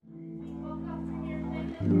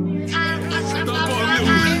You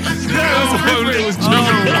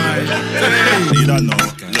don't know.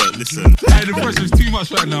 Look, listen. Hey, the pressure's too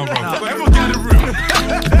much right now, bro. Everyone get in the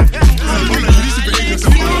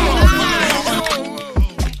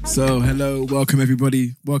room. So, hello, welcome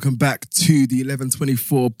everybody. Welcome back to the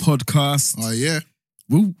 1124 podcast. Oh, yeah.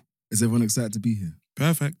 Woo. Is everyone excited to be here?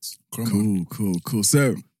 Perfect. Cool.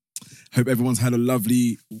 So, hope everyone's had a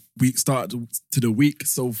lovely week start to the week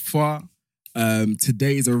so far.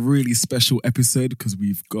 Today is a really special episode because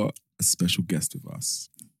we've got a special guest with us.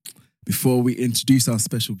 Before we introduce our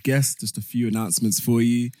special guest, just a few announcements for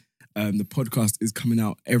you. The podcast is coming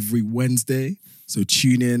out every Wednesday, so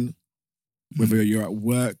tune in, whether you're at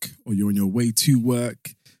work or you're on your way to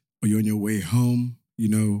work or you're on your way home,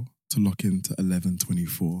 to lock into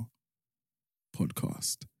 1124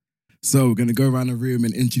 podcast. So we're going to go around the room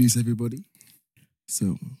and introduce everybody.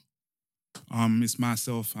 So, It's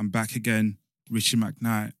myself. I'm back again. Richie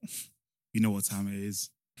McKnight. You know what time it is.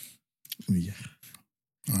 Yeah.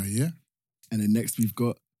 Oh, yeah. And then next we've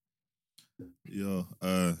got... Yo,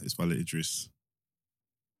 it's Walid Idris.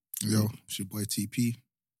 Yo, it's your boy TP.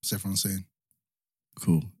 What's everyone saying?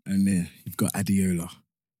 Cool. And then you've got Adiola,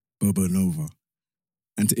 Bobo Nova.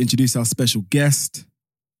 And to introduce our special guest...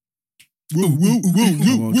 Come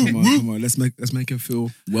on. Let's make her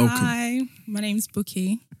feel welcome. Hi, my name's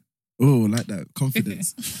Bookie. Oh, like that.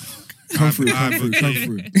 Confidence. Come through.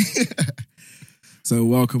 So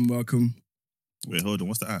welcome. Wait, hold on.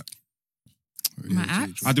 What's the app? My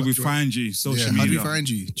app? How do we find you? Social media. How do we find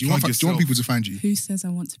you? Do you want people to find you? Who says I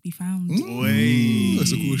want to be found? Wait.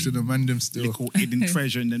 That's a question of random still. Little hidden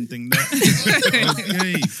treasure in them thing there.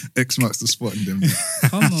 Okay. X marks the spot in them.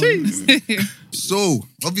 Come on. So,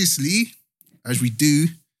 obviously, as we do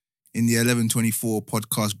in the 1124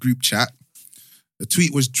 podcast group chat, the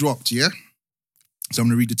tweet was dropped, yeah? So I'm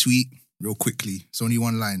going to read the tweet real quickly. It's only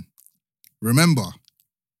one line. Remember,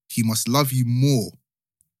 he must love you more.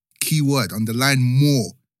 Keyword, underline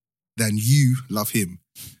more than you love him.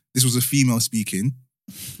 This was a female speaking.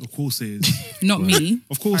 Of course it is. Not me.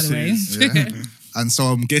 Of course by the it way. is. Yeah. And so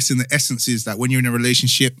I'm guessing the essence is that when you're in a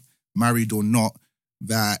relationship, married or not,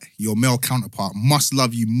 that your male counterpart must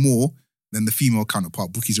love you more than the female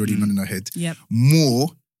counterpart. Bookie's already nodding her head. Yep. More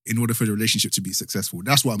in order for the relationship to be successful.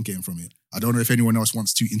 That's what I'm getting from it. I don't know if anyone else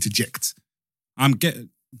wants to interject. Do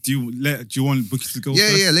you want Bookie to go Yeah,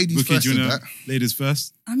 first? yeah, ladies Bookie, first do you and wanna- that. ladies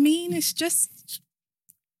first? I mean, that's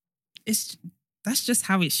just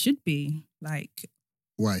how it should be. Like,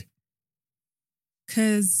 Why?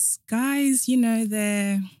 because guys,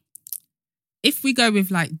 if we go with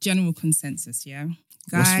like general consensus, yeah?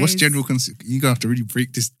 Guys, What's general concept? You're going to have to really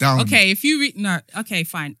break this down. Okay, okay,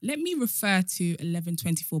 fine. Let me refer to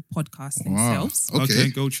 1124 podcast Wow. themselves. Okay.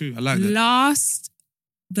 Go true. I like that.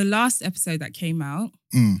 The last episode that came out,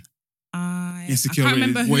 I can't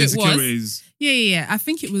remember who it was. Yeah. I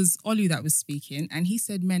think it was Olu that was speaking, and he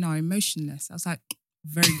said men are emotionless. I was like,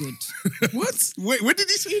 very good. What? Wait, when did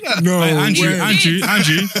he say that? No, Andrew.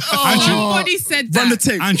 Somebody said that. Run the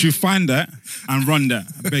tape. Andrew, find that and run that.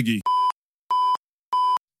 I beg you.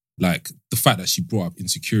 Like, the fact that she brought up the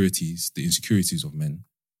insecurities of men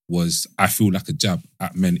was, I feel, like a jab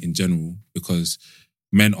at men in general, because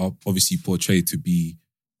men are obviously portrayed to be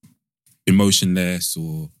emotionless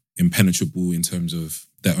or impenetrable in terms of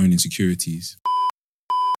their own insecurities.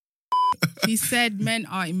 He said men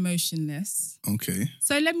are emotionless. Okay.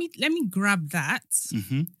 So let me grab that.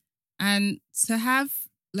 Mm-hmm. And to have,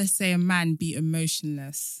 let's say, a man be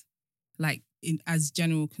emotionless, like as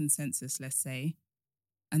general consensus, let's say,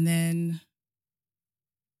 and then,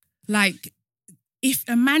 like, if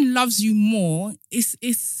a man loves you more,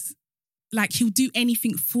 it's like he'll do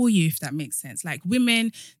anything for you, if that makes sense. Like,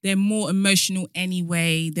 women, they're more emotional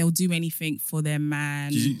anyway. They'll do anything for their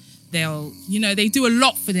man. They do a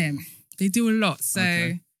lot for them. They do a lot.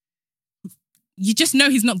 So you just know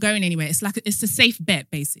he's not going anywhere. It's a safe bet,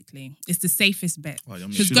 basically. It's the safest bet.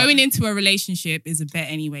 Because going into a relationship is a bet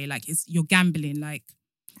anyway. Like, you're gambling. Like,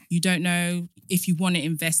 you don't know if you want to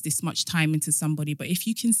invest this much time into somebody, but if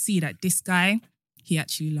you can see that this guy, he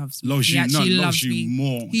actually loves me. Loves he loves me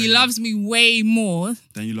more. He loves me way more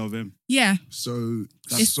than you love him. Yeah. So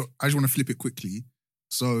I just want to flip it quickly.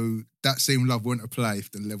 So that same love won't apply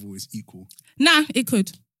if the level is equal. Nah, it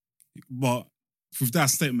could. But with that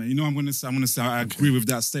statement, I'm going to say I agree with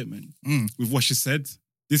that statement. With what she said.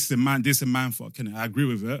 This is a man fuck, innit? I agree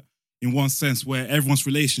with it in one sense where everyone's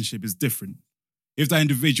relationship is different. If that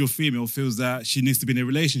individual female feels that she needs to be in a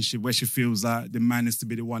relationship where she feels that the man needs to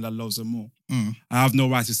be the one that loves her more, I have no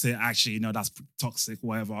right to say, actually, that's toxic,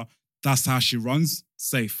 whatever. That's how she runs.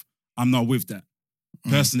 Safe. I'm not with that.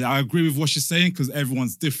 Personally, I agree with what she's saying because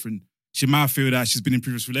everyone's different. She might feel that she's been in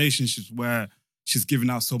previous relationships where she's given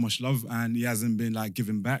out so much love and he hasn't been like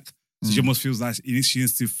giving back. So she almost feels like she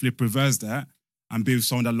needs to reverse that and be with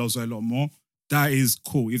someone that loves her a lot more. That is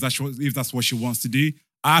cool. If that's what she wants to do.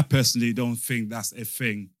 I personally don't think that's a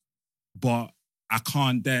thing, but I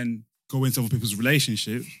can't then go into other people's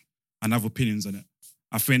relationship and have opinions on it.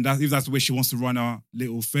 I think that if that's the way she wants to run her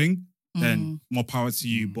little thing, then more power to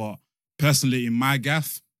you. But personally, in my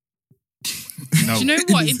gaff, no. Do you know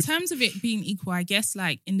what? In terms of it being equal, I guess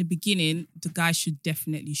like in the beginning, the guy should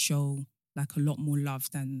definitely show like a lot more love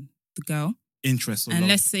than the girl. Interest or and love.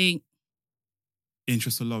 let's say,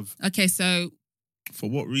 interest or love. okay, so For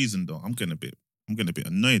what reason though? I'm getting a bit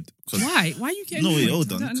annoyed. why? Why are you getting No, wait, annoyed?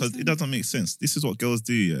 hold I on, don't because it understand. doesn't make sense. This is what girls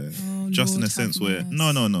do, yeah. Oh, Just in Lord a sense have where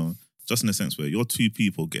mercy. just in a sense where you're two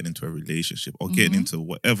people getting into a relationship or getting into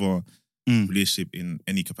whatever relationship in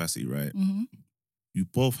any capacity, right? Mhm. You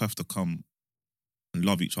both have to come and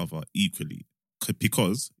love each other equally.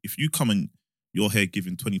 Because if you come and you're here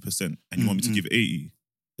giving 20% and you want me to give 80,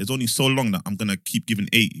 there's only so long that I'm gonna keep giving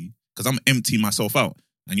 80 because I'm emptying myself out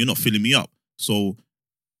and you're not filling me up. So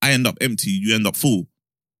I end up empty, you end up full,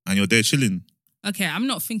 and you're there chilling. Okay, I'm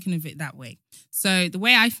not thinking of it that way. So the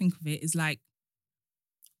way I think of it is like,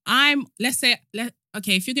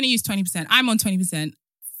 if you're going to use 20%, I'm on 20%.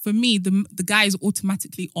 For me, the guy is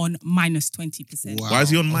automatically on minus 20%. Wow. Why is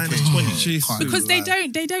he on minus 20? Jeez. Can't Because they lie.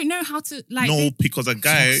 don't know how to like. No, because a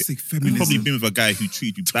guy Toxic you've feminism. probably been with a guy who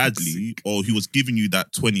treated you badly or who was giving you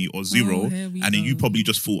that 20 or 0, here we and then you go. probably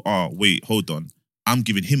just thought, wait, hold on. I'm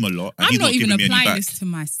giving him a lot and I'm he's not not even giving me any applying back. this to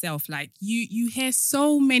myself. Like you hear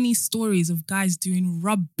so many stories of guys doing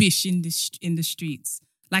rubbish in the streets.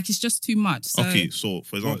 Like it's just too much. So Okay, so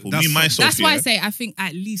for example, that's me myself, that's why I yeah, say I think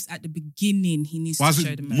at least at the beginning he needs Why to is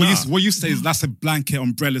show it, them. what you say is that's a blanket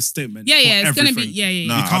umbrella statement. Yeah, for it's gonna be everything.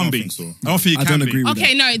 Nah, It I can't don't be. think so. I don't think it I can don't be. agree with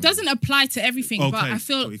Okay, no, it doesn't apply to everything, but Okay, I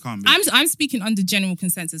feel so it can't be. I'm speaking under general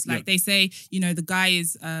consensus. Like Yeah. they say, the guy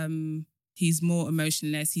is he's more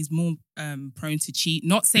emotionless, he's more prone to cheat.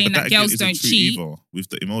 Not saying But that girls isn't don't true cheat. either with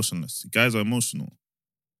the emotionless. Guys are emotional.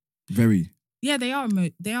 Very. Yeah, they are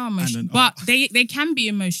emotional, then, but they can be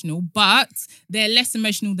emotional, but they're less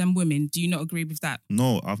emotional than women. Do you not agree with that?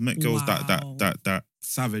 No, I've met girls Wow. that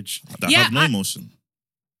Savage. Yeah, have no emotion.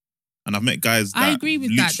 And I've met guys that I agree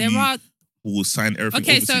with that. There literally are will sign everything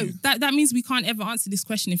okay, over so to you. that means we can't ever answer this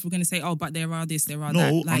question if we're going to say, oh, but there are this, there are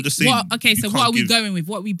No, that. I'm just saying Okay, you so can't what are we give- going with?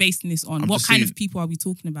 What are we basing this on? I'm What just kind saying- of people are we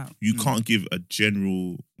talking about? You can't give a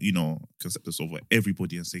general, consensus over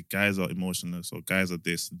everybody and say guys are emotionless or guys are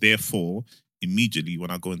this. Therefore, immediately when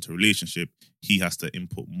I go into a relationship, he has to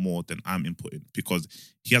input more than I'm inputting because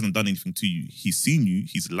he hasn't done anything to you. He's seen you,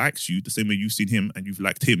 he's liked you the same way you've seen him and you've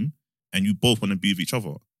liked him, and you both want to be with each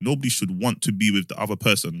other. Nobody should want to be with the other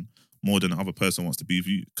person more than the other person wants to be with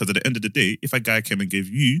you. Because at the end of the day, if a guy came and gave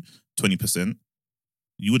you 20%,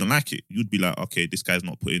 you wouldn't like it. You'd be like, okay, this guy's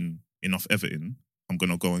not putting enough effort in. I'm going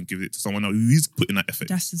to go and give it to someone else who is putting that effort.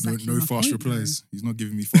 That's exactly No my fast point, replies. He's not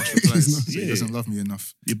giving me fast replies. not- So Yeah. He doesn't love me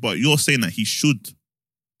enough. Yeah, but you're saying that he should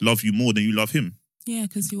love you more than you love him. Yeah,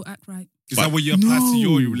 because he'll act right. Is But- that what you apply to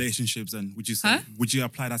No. your relationships then? Would you say? Huh? Would you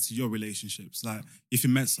apply that to your relationships? Like if you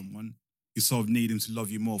met someone, you sort of need him to love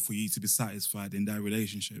you more for you to be satisfied in that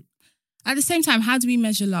relationship. At the same time, how do we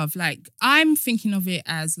measure love? Like, I'm thinking of it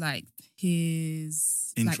as like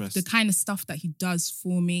his like Interest. the kind of stuff that he does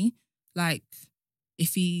for me. Like,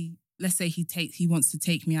 if he, let's say he wants to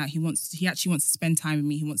take me out, he actually wants to spend time with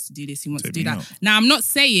me, he wants to do this, he wants Take to do me that. out. Now, I'm not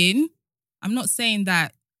saying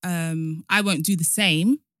that I won't do the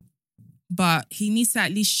same, but he needs to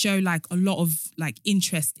at least show like a lot of like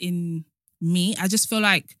interest in me. I just feel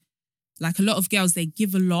like a lot of girls, they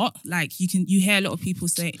give a lot. Like you hear a lot of people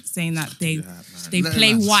saying that they Let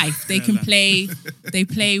play her laugh. wife. They Let can her they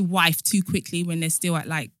play wife too quickly when they're still at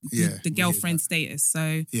like Yeah, the we girlfriend hear status.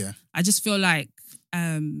 So Yeah. I just feel like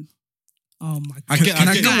oh my god. I get- Can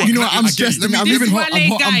I, get- you know what? I'm I get- stressed. let me- I'm this even is hot. Wale I'm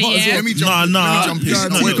hot. I'm guy, hot as yeah? well. Let me jump in. Nah, Let me jump in. guys,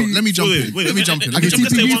 No, wait, wait, let me jump wait, in. wait, Let me wait, jump in. Let me Okay,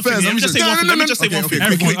 just say TTV one thing. first. Let me just say one thing. Let me just say one thing.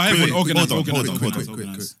 Everyone, Wait, organize. hold on.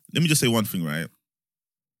 Quick. Let me just say one thing, right?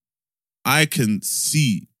 I can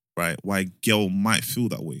see, right, why a girl might feel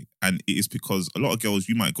that way. And it is because a lot of girls,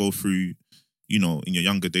 you might go through, in your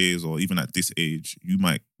younger days or even at this age, you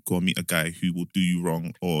might go and meet a guy who will do you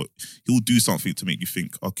wrong or he'll do something to make you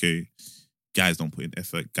think, okay, guys don't put in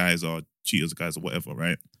effort, guys are cheaters, guys are whatever,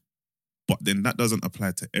 right? But then that doesn't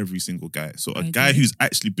apply to every single guy. So a I guy agree. who's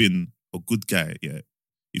actually been a good guy, yeah,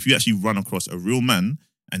 if you actually run across a real man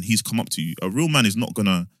and he's come up to you, a real man is not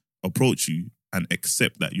gonna approach you and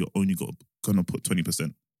accept that you're only gonna put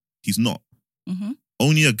 20%. He's not. Mhm.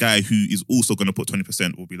 only a guy who is also going to put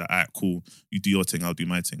 20% will be like, all right, cool, you do your thing, I'll do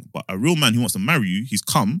my thing. But a real man who wants to marry you, he's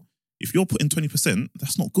come. If you're putting 20%,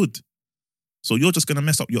 that's not good. So you're just going to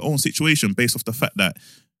mess up your own situation based off the fact that,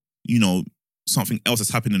 you know, something else has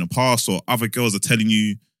happened in the past or other girls are telling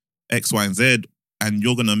you X, Y, and Z, and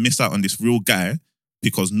you're going to miss out on this real guy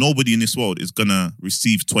because nobody in this world is going to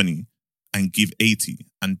receive 20 and give 80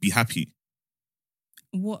 and be happy.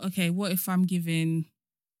 What if I'm giving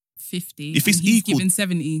 50 If it's and he's equal- giving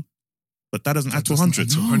 70? But that doesn't add to 100.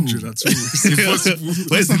 To 100 at all. It's impossible.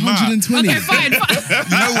 Where's the math? 120. Okay, fine. You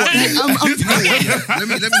know what?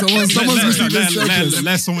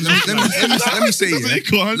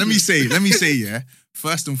 Let me say, yeah.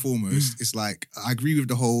 First and foremost, it's like, I agree with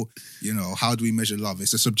the whole, you know, how do we measure love?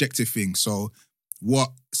 It's a subjective thing. So what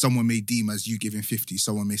someone may deem as you giving 50,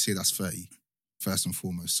 someone may say that's 30, first and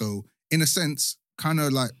foremost. So in a sense, kind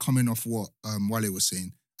of like coming off what Wale was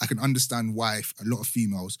saying, I can understand why a lot of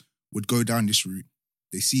females would go down this route.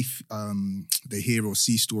 They see, they hear or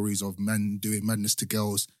see stories of men doing madness to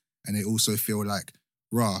girls, and they also feel like,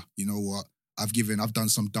 rah, you know what? I've done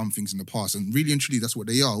some dumb things in the past. And really and truly, that's what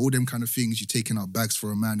they are. All them kind of things, you're taking out bags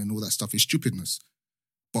for a man and all that stuff is stupidness.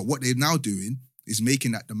 But what they're now doing is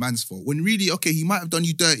making that the man's fault. When really, okay, he might have done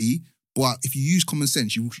you dirty, but if you use common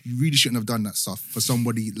sense, you really shouldn't have done that stuff for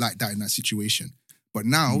somebody like that in that situation. But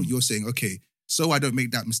now you're saying, okay, so I don't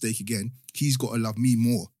make that mistake again, he's got to love me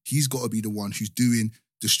more. He's got to be the one who's doing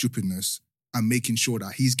the stupidness and making sure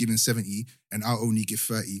that he's giving 70 and I'll only give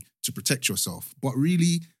 30 to protect yourself. But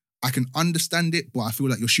really, I can understand it, but I feel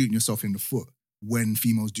like you're shooting yourself in the foot when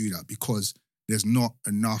females do that because there's not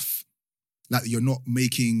enough, like you're not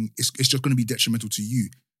making, it's just going to be detrimental to you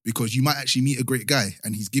because you might actually meet a great guy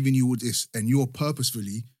and he's giving you all this and you're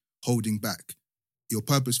purposefully holding back. You're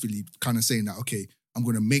purposefully kind of saying that, okay, I'm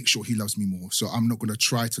going to make sure he loves me more. So I'm not going to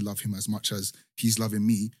try to love him as much as he's loving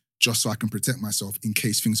me just so I can protect myself in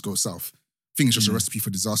case things go south. I think it's just a recipe for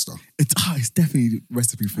disaster. It's definitely a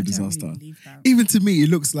recipe for disaster. Really believe that. Even to me, it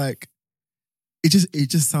looks like it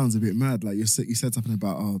just sounds a bit mad. Like you said something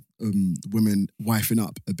about women wifing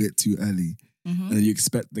up a bit too early, and then you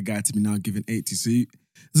expect the guy to be now giving 80. So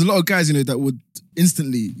there's a lot of guys, you know, that would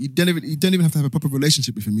instantly you don't even have to have a proper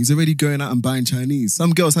relationship with him. He's already going out and buying Chinese.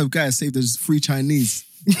 Some girls have guys saved as free Chinese.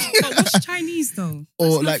 But what's Chinese though?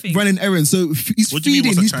 Or That's like running errands. So he's What do you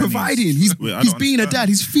mean, feeding, what's he's a Chinese? providing, Wait, I he's don't being a understand. dad,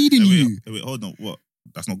 he's feeding you. Wait, hold on. What?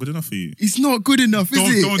 That's not good enough for you? It's not good enough, is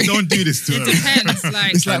it? Don't do this to It her. depends.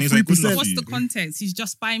 Like, It's like Chinese ain't good 3%. enough what's for the you. context? He's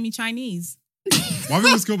just buying me Chinese. Why we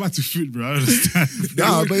always go back to food, bro? I understand.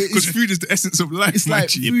 Nah, but Because it's, food is the essence of life, it's like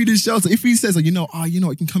Mikey. food and shelter. If he says, you know,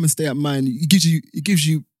 you can come and stay at mine, he gives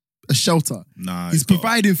you a shelter. Nah, He's got-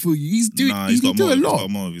 providing for you. He's doing. Nah, he's got doing a more.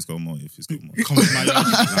 lot. He's got more. Come on, man.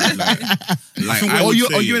 I Or would you're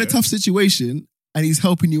say, in a yeah, tough situation and he's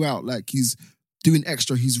helping you out. Like he's doing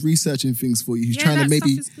extra. He's researching things for you. He's trying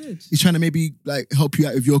to maybe like help you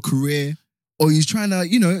out with your career, or he's trying to,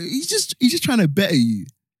 you know, he's just trying to better you.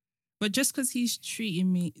 But just because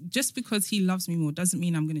because he loves me more doesn't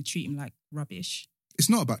mean I'm going to treat him like rubbish. It's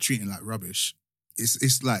not about treating like rubbish.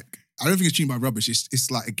 It's like, I don't think it's treating like rubbish. It's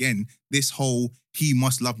like, again, this whole he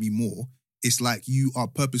must love me more. It's like you are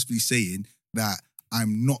purposefully saying that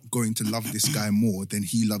I'm not going to love this guy more than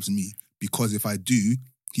he loves me because if I do,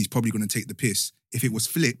 he's probably going to take the piss. If it was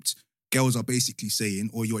flipped, girls are basically saying,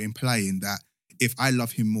 or you're implying that if I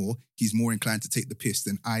love him more, he's more inclined to take the piss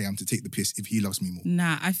than I am to take the piss if he loves me more.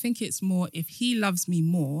 Nah, I think it's more if he loves me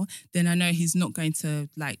more, then I know he's not going to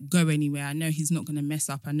like go anywhere. I know he's not going to mess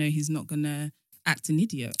up. I know he's not going to act an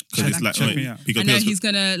idiot. Because it's like, check me out. because I know he's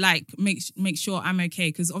going to like make sure I'm okay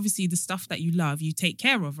because obviously the stuff that you love, you take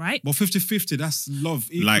care of, right? But 50-50, that's love.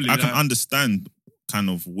 Equally, like I can understand kind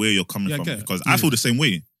of where you're coming Yeah, I from get it. because Yeah. I feel the same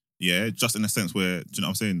way. Yeah, just in a sense where, do you know what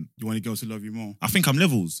I'm saying? You want a girl to love you more. I think I'm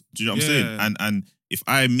levels. Do you know what I'm Yeah. saying? And if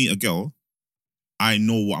I meet a girl, I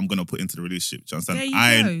know what I'm gonna put into the relationship. Do you understand? There you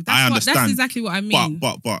I go. I understand. That's exactly what I mean.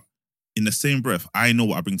 But in the same breath, I know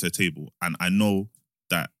what I bring to the table, and I know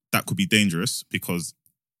that could be dangerous because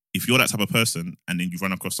if you're that type of person and then you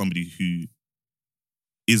run across somebody who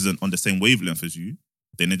isn't on the same wavelength as you,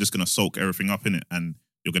 then they're just gonna soak everything up in it, and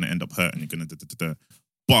you're gonna end up hurt, and you're gonna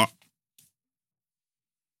But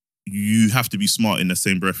you have to be smart in the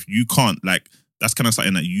same breath. You can't like that's kind of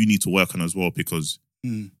something that you need to work on as well because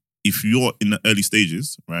if you're in the early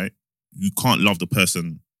stages, right, you can't love the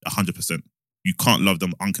person 100%. You can't love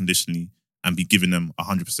them unconditionally and be giving them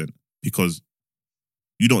 100% because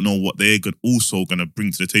you don't know what they're also going to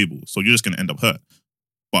bring to the table. So you're just going to end up hurt.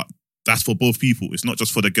 But that's for both people. It's not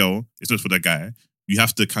just for the girl. It's not just for the guy. You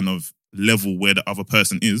have to kind of level where the other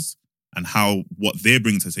person is and what they're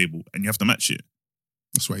bringing to the table and you have to match it.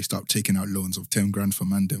 That's why he stopped taking out loans of 10 grand for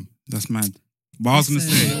Mandem. That's mad. But I was gonna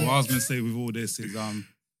Listen. say, what I was gonna say with all this is,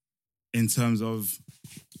 in terms of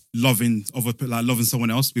loving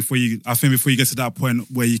someone else, before you get to that point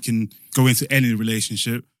where you can go into any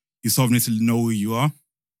relationship, you sort of need to know who you are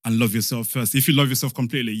and love yourself first. If you love yourself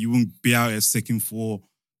completely, you won't be out here seeking for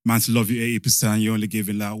man to love you 80%. You're only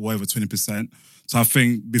giving like whatever 20%. So I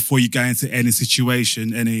think before you get into any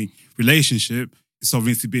situation, any relationship, you sort of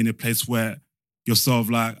need to be in a place where you're sort of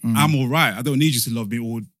like, I'm all right. I don't need you to love me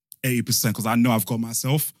all 80% because I know I've got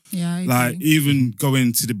myself. Yeah, I Like agree. even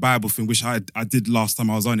going to the Bible thing, which I did last time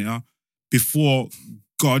I was on it, before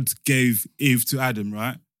God gave Eve to Adam,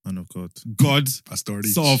 right? Man of God. God Pastor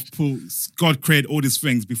God created all these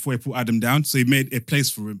things before he put Adam down. So he made a place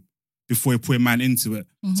for him before he put a man into it.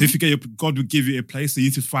 So if you get God will give you a place, so you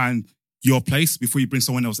need to find your place before you bring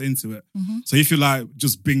someone else into it. So if you like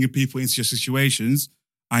just bringing people into your situations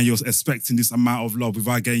and you're expecting this amount of love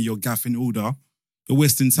without getting your gaff in order, you're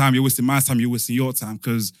wasting time, you're wasting my time, you're wasting your time,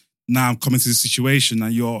 because now I'm coming to this situation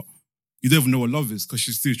and you don't even know what love is because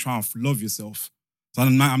you're still trying to love yourself. So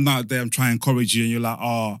I'm not there, I'm trying to encourage you and you're like,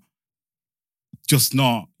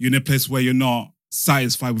 you're in a place where you're not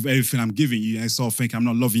satisfied with everything I'm giving you and sort of think I'm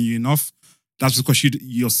not loving you enough. That's because you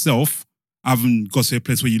yourself haven't got to a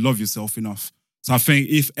place where you love yourself enough. So I think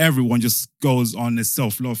if everyone just goes on a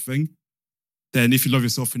self-love thing, then if you love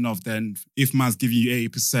yourself enough, then if man's giving you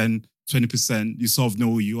 80%, 20%, you sort of know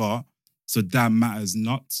who you are. So that matters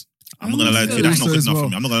not. I'm not gonna lie to you, that's not Also good as enough well. for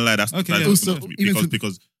me. I'm not gonna lie, that's Okay, not yeah. good Also, enough for me. even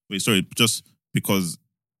Just because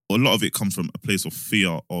a lot of it comes from a place of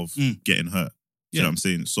fear of getting hurt. Do you know what I'm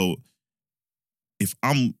saying? So if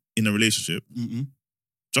I'm in a relationship,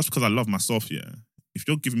 just because I love myself, if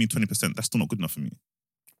you're giving me 20%, that's still not good enough for me.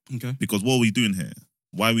 Okay. Because what are we doing here?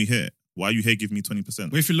 Why are we here? Why are you here giving me 20%?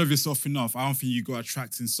 But if you love yourself enough, I don't think you go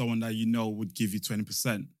attracting someone that you know would give you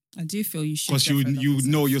 20%. I do feel you should. Because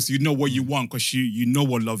you know what you want, because you know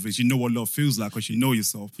what love is, you know what love feels like, because you know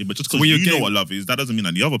yourself. Yeah, but just So because when you're you know getting- what love is, that doesn't mean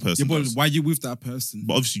that the other Yeah, person but does. why are you with that person?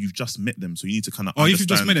 But obviously you've just met them, so you need to kind of Or understand. if you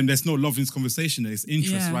just met them, there's no love in this conversation. There's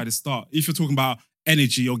interest Yeah. right at the start. If you're talking about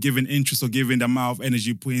energy or giving interest or giving the amount of energy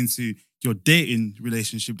you put into your dating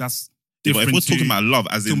relationship, that's Yeah, but different. if we're talking about love,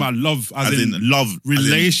 as in love, as in love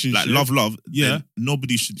relationship. like love, Yeah. then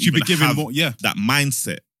nobody should you be even giving have more. Yeah, that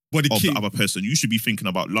mindset but the of key, the other person. You should be thinking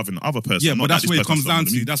about loving the other person. yeah, not but that's that what this it comes person's down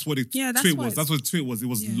loving to. me. That's what the Yeah, that's tweet what was. it's- That's what the tweet was. It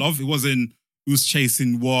was Yeah. love. It wasn't who's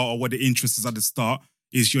chasing what or what the interest is at the start.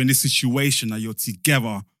 Is you're in this situation that you're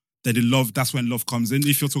together. That the love, that's when love comes in.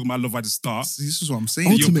 If you're talking about love at the start, See, this is what I'm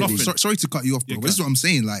saying. Ultimately- Sorry to cut you off, bro. Yeah, but this is what I'm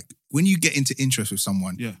saying. Like, when you get into interest with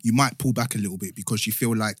someone, Yeah. you might pull back a little bit because you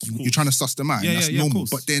feel like you're course. trying to suss them out. Yeah, and that's yeah, of normal. course.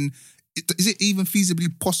 But then, is it even feasibly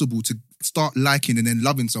possible to start liking and then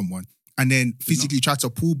loving someone and then physically try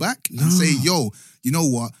to pull back and say, yo, you know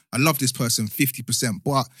what? I love this person 50%,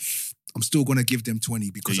 but I'm still going to give them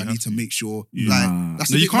 20 because Yeah, you I need have to to. make sure. Yeah. Like,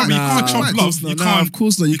 that's No, a you bit can't. mad. You can't It's chop mad. love. No, You no, can't. of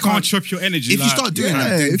course not. You can't chop your energy. If you like- start doing Yeah,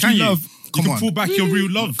 that, then if can you you? love, You come can on. pull back your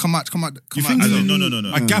real love. Come out. You think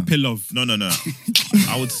No. agape love? No.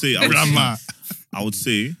 I would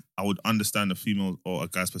say I would understand a female or a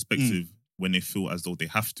guy's perspective when they feel as though they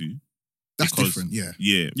have to. That's because- different, yeah.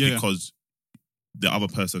 Yeah. Because the other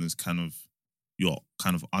person is you're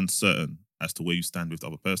kind of uncertain as to where you stand with the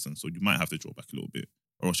other person. So you might have to draw back a little bit,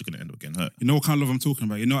 or else you're going to end up getting hurt. You know what kind of love I'm talking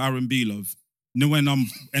about? You know R&B love? You know when I'm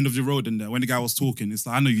end of the road and when the guy was talking, it's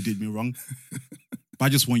like, I know you did me wrong, but I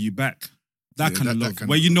just want you back. That Yeah, kind of that love. kind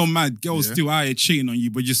Where of you know, love. man, girls Yeah. still out here cheating on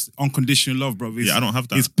you, but just unconditional love, bro. It's, Yeah, I don't have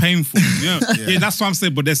that. It's painful. Yeah. Yeah. That's what I'm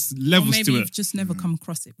saying, but there's Or levels maybe to you've it. just never come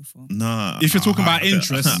across it before. Nah. If you're talking about I-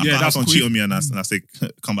 interest, I- yeah, I that's don't cool. cheat on me and I say,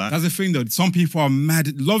 come back. That's the thing though. Some people are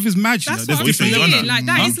mad. Love is mad, you know. That's There's what I'm different you on saying. that? Like,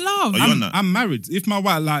 that Huh? is love. Are you on that? I'm married. If my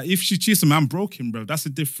wife, like, if she cheats on me, I'm broken, bro. That's a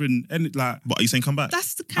different, and like, But are you saying come back?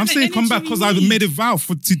 That's the kind I'm of saying come back energy because we I need. made a vow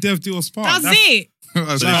to death do us part. That's it.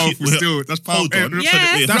 That's So powerful she- still. That's powerful. Hold on.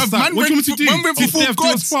 Yeah. Wait, That's that. What do you want me to do? Man went Till before death do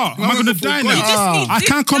us God. part. Am I Man going to went die before now? God. You just need, I this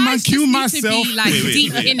can't come guys and kill just need myself. To be, like,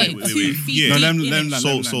 deep in it, 2 feet Yeah. No, deep let in me- it. let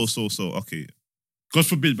me- So, okay. God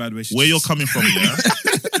forbid, by the way. Where you're coming from, yeah?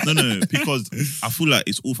 No, because I feel like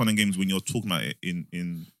it's all fun and games when you're talking about it in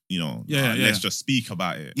you know, Yeah, yeah. let's just speak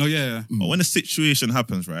about it. No, yeah. But when a situation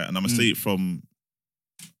happens, right, and I'm gonna say it from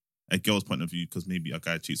a girl's point of view, because maybe a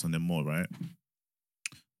guy cheats on them more, right?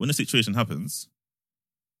 When a situation happens,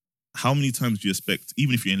 how many times do you expect,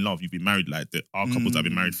 even if you're in love, you've been married, like there are couples that have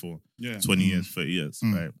been married for Yeah. 20 years, 30 years,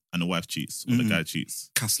 Mm. right? And the wife cheats or the guy cheats.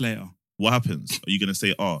 Cast later. What happens? Are you gonna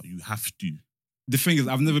say, oh, you have to? The thing is,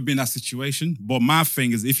 I've never been in that situation. But my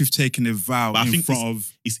thing is, if you've taken a vow But I in think front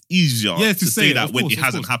of, It's easier Yeah, to say that of when course, it of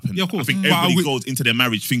hasn't course. happened. Yeah, of course. I think But I everybody would- goes into their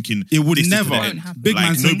marriage thinking it would this is never. the Won't end. happen. Big Like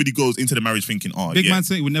man thing. nobody goes into the marriage thinking, oh, Big yeah. man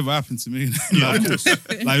thing it would never happen to me. Yeah, of course. Like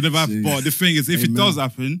it never happen. Jeez. But the thing is, if it Amen. does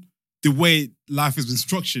happen, the way life has been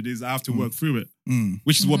structured is I have to work through it,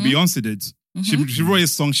 which is what Mhm. Beyonce did. She wrote a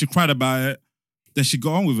song, she cried about it, then she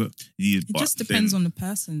got on with it. Yeah, It but just depends then on the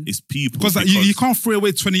person. it's people. Because like, you can't throw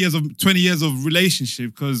away 20 years of relationship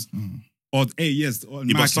because or 8 years. Or in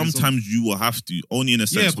Yeah, my but case, or- sometimes you will have to, only in a Yeah,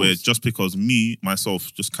 sense of where course. just because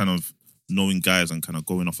myself, just kind of knowing guys and kind of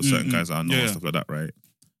going off of certain guys that I know and Yeah. stuff like that, right?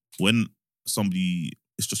 When somebody,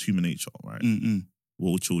 it's just human nature, right? We're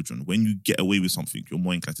all children. When you get away with something, you're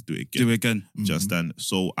more inclined to do it again. do it again. Just then.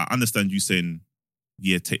 So I understand you saying,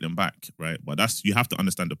 yeah, take them back, right? But you have to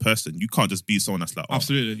understand the person. You can't just be someone that's like, oh,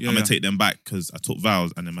 Absolutely. Yeah, I'm yeah. gonna take them back because I took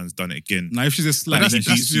vows and the man's done it again. Now, if she's a slag, But then he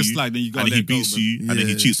beats she's a you, slag, then you got And to then he let go. beats man. you, and then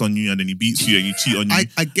he Yeah. cheats on you, and then he beats you, and you cheat on you.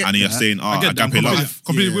 I get and then you're that. saying, I get that. agape love.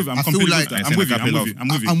 Completely Yeah. with it. I'm I feel completely like- with that. I I'm said with you. agape I'm love. with you. I'm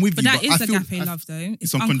with you. I'm with But you. that but I is feel- agape love, though.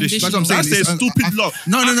 It's unconditional. That's what I'm saying. That's their It's- stupid love.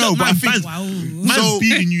 No, but I think Wow. Man's So-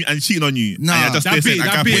 beating you and cheating on you. Nah. and you're just That there saying beat-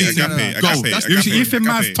 that agape, beat- agape, no, no, no. agape, That's- agape, If a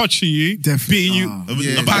man's agape. touching you, Definitely. beating you,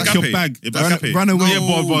 Yeah, back agape. your bag. It's agape. Run away. Yeah,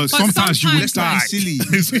 but sometimes you would let's not die. be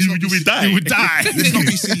silly. You will die. You would die. Let's not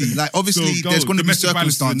be silly. Like obviously, So go. there's going to be Domestic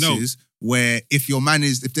violence is a no. circumstances where if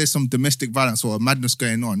if there's some domestic violence or a madness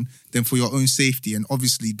going on, then for your own safety, and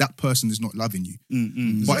obviously that person is not loving you.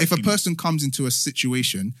 But if a person comes into a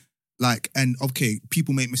situation and okay,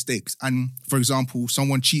 people make mistakes, and for example,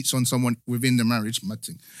 someone cheats on someone within the marriage, mad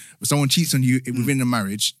thing. Someone cheats on you within the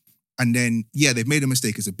marriage, and then they've made a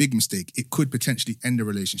mistake. It's a big mistake. It could potentially end the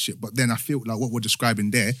relationship. But then I feel like what we're describing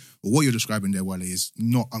there, or what you're describing there, Wale, is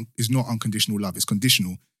not unconditional love. It's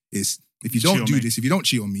conditional. It's if you Cheat don't on do me. this, if you don't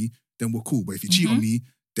cheat on me, then we're cool. But if you cheat on me,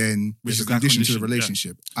 then Which there's is a that condition to the condition, yeah.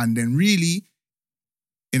 relationship. And then really,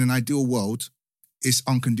 in an ideal world, it's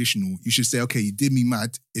unconditional. You should say, okay, you did me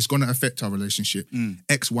mad. It's going to affect our relationship.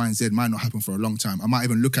 X, Y, and Z might not happen for a long time. I might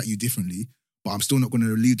even look at you differently, but I'm still not going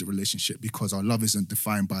to leave the relationship because our love isn't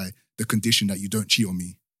defined by the condition that you don't cheat on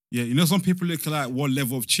me. Yeah, you know, some people look at like what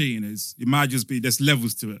level of cheating is. It might just be there's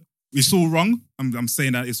levels to it. It's all wrong. I'm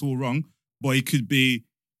saying that it's all wrong, but it could be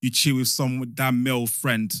you cheat with that male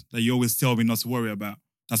friend that you always tell me not to worry about.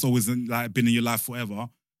 That's always been in your life forever,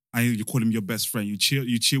 and you call him your best friend. You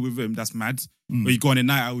cheat with him. That's mad. Or you go on a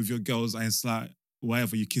night out with your girls, and it's like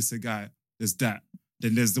whatever. You kiss a guy. There's that.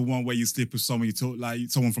 Then there's the one where you sleep with someone you talk like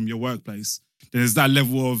someone from your workplace. Then there's that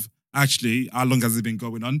level of actually how long has it been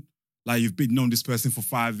going on? Like you've been known this person for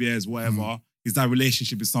 5 years, whatever. Is that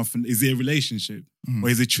relationship something? Is it a relationship, or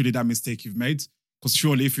is it truly that mistake you've made? Because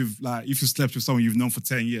surely, if you've slept with someone you've known for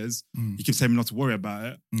 10 years, you keep telling me not to worry about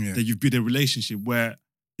it. Yeah. Then you've built a relationship where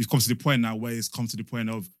you've come to the point now where it's come to the point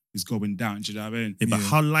of it's going down. Do you know what I mean? Yeah, but Yeah.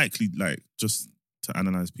 how likely, just to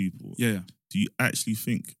analyze people, Yeah. do you actually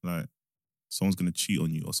think someone's gonna cheat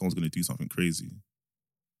on you or someone's gonna do something crazy,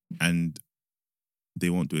 and they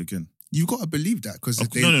won't do it again? You've got to believe that because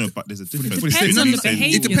No, but there's a difference. It Depends on the saying-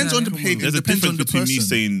 behaviour. It depends on the though. behavior. There's It a depends on difference the between me person.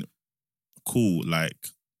 saying, "Cool,"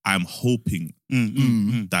 I'm hoping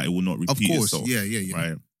that it will not Of repeat course, itself. yeah.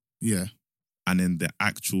 Right, Yeah. and then the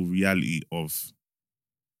actual reality of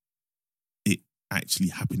it actually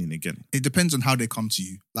happening again. It depends on how they come to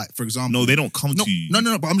you. Like, for example, No, they don't come no, to you.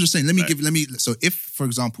 No, but I'm just saying, so if, for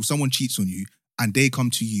example, someone cheats on you and they come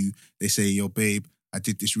to you, they say, yo, babe, I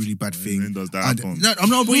did this really bad thing. When does that And- happen? No, I'm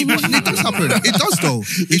not, but it does happen. It does though.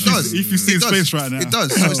 It does. if you see It his does. face right now. It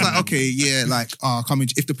does. So it's like, okay, yeah,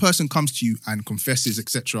 if the person comes to you and confesses,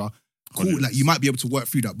 etc., cool, like you might be able to work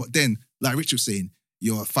through that. But then, like Rich was saying,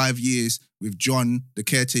 you're 5 years with John, the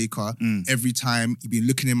caretaker. Every time you've been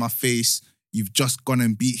looking in my face, you've just gone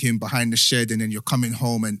and beat him behind the shed, and then you're coming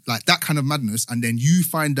home and like that kind of madness. And then you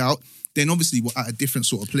find out, then obviously we're at a different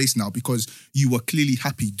sort of place now because you were clearly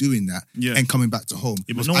happy doing that Yeah. and coming back to home.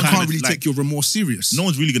 Yeah, but no I one can't kind of, really like- take your remorse serious. No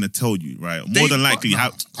one's really gonna tell you, right? They- More than likely,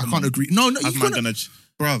 nah, I can't agree. No, How's you're man gonna, gonna?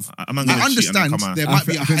 bruv. I'm gonna I cheat and understand come out. there I might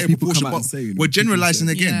be a think higher people proportion, come out but and say, you know, we're people generalizing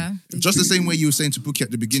say- again. Yeah, they Just the do. same way you were saying to Bookie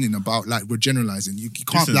at the beginning about like we're generalizing. You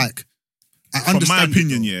can't Listen, I From understand. my it,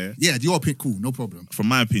 opinion, though. yeah. Your opinion, cool, no problem. From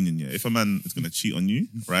my opinion, yeah. If a man is gonna cheat on you,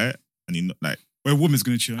 right, and he like, Where a woman's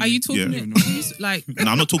going to cheat on Are you talking Yeah. like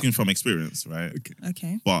no, I'm not talking from experience, right?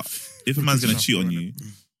 okay? But if a man's gonna cheat on you,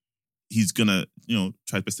 he's gonna,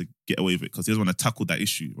 try his best to get away with it because he doesn't want to tackle that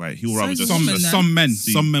issue, right? He'll rather So just Some, woman then.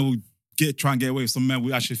 some men will try and get away. Some men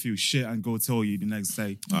will actually feel shit and go tell you the next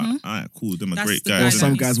day. all right, cool. Them are That's great the Or guys. guy some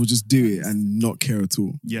that- guys will just do it and not care at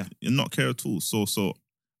all. Yeah. And not care at all. So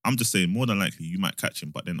I'm just saying, more than likely, you might catch him,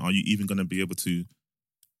 but then are you even gonna be able to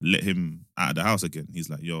let him out of the house again. He's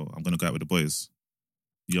like, yo, I'm gonna go out with the boys.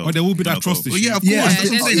 Yo, Or there will be I'm that gonna trust go. issue. Well, yeah, of Yeah, course. there's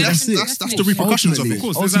That's definitely- that's the repercussions of Ultimately, it. Of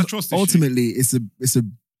course, there's that trust issue. ultimately, it's a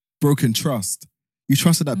broken trust. You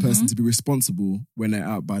trusted that person Mhm. to be responsible when they're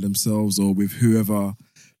out by themselves or with whoever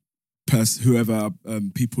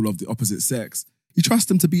people of the opposite sex. You trust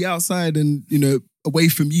them to be outside and away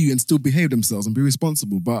from you and still behave themselves and be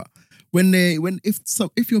responsible. But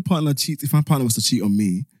if your partner cheats, if my partner was to cheat on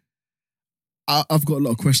me, I've got a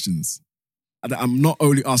lot of questions. And I'm not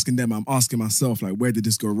only asking them, I'm asking myself, like, where did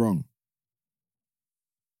this go wrong?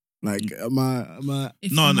 Like, am I?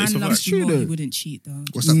 If No, a no, man it's a loves fact. you more, True, he though. wouldn't cheat though.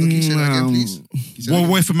 What's that, Bookie? Say that again, please. Say that What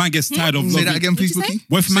again. if a man gets tired of Say loving? that again, please, What'd you Bookie.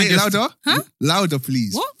 What if a man Say it gets louder. Huh? Louder,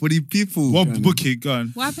 please. What? For the people. What Bookie? Go on.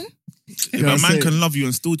 What happened? If Yeah, a say man it. can love you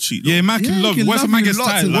and still cheat, Yeah, though. man can Yeah, love he you. can What if a love man you gets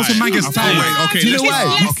lots tired? and What if a man lots. gets Okay, tired? wait, okay, Do you know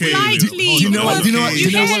let's- why? Okay, Likely. Do you know what? You That's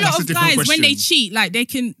hear a lot That's a of different guys when they question. cheat, like they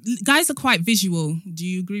can. Guys are quite visual. Do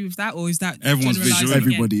you agree with that, or is that Everyone's generalising visual.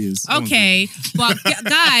 again? Everybody is. Okay, but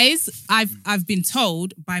guys, I've been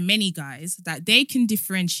told by many guys that they can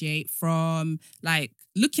differentiate from like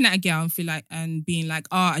looking at a girl and feel like and being like,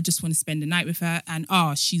 oh, I just want to spend the night with her, and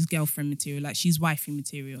oh, she's girlfriend material, like she's wifey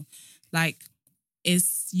material. Like,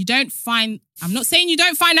 you don't find. I'm not saying you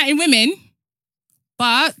don't find that in women,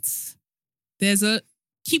 but there's a.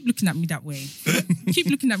 Keep looking at me that way. Keep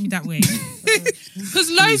looking at me that way.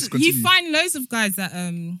 Because Please, continue. you find loads of guys that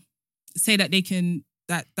say that they can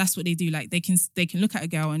that's what they do. Like they can look at a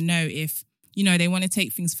girl and know if they want to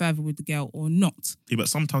take things further with the girl or not. Yeah, but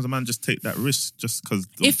sometimes a man just take that risk just because.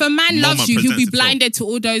 If a man loves you, he'll be blinded to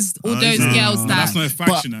all those no, girls No, that. that's not a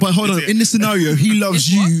fact, you know. But hold on, Is it- in this scenario, he loves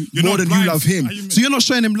It's what? you You're more not than blind. you love him. How you mean? So you're not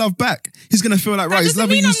showing him love back. He's gonna feel like, That right, he's doesn't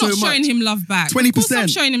loving mean you I'm so not showing much. him love back. 20%. Of course I'm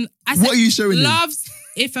showing him. I What said are you showing him?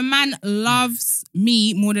 if a man loves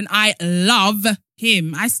me more than I love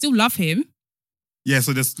him, I still love him. Yeah,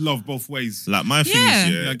 so there's love both ways. Like my thing Yeah.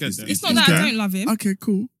 is, Yeah, I get that. It's not that I don't love him. Okay,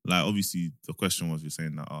 cool. Like obviously the question was you're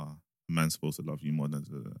saying that a man's supposed to love you more than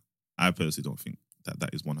I personally don't think that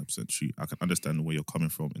is 100% true. I can understand where you're coming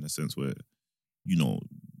from in a sense where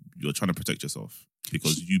you're trying to protect yourself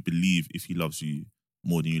because you believe if he loves you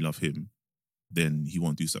more than you love him, then he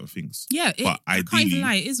won't do certain things. Yeah, But I can't ideally, even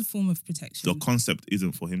lie. It is a form of protection. the concept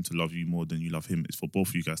isn't for him to love you more than you love him. It's for both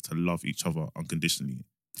of you guys to love each other unconditionally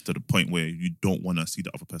to the point where you don't want to see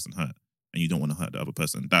the other person hurt and you don't want to hurt the other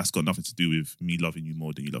person. That's got nothing to do with me loving you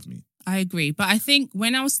more than you love me. I agree, but I think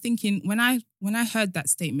when I was thinking, when I heard that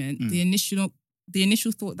statement, the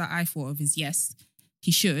initial thought that I thought of is yes,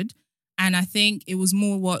 he should, and I think it was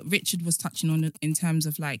more what Richard was touching on in terms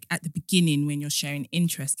of like at the beginning when you're showing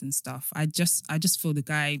interest and stuff. I just feel the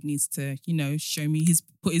guy needs to show me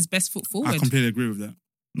put his best foot I forward. completely agree with that.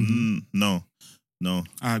 No.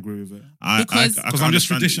 I agree with it. Because- Because I'm just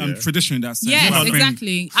traditional. I'm traditional in that sense. Yes, Well, I mean,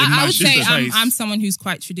 exactly. my I would say sister's case- I'm someone who's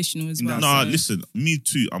quite traditional as In well. that No, so listen, me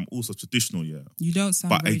too. I'm also traditional, yeah. you don't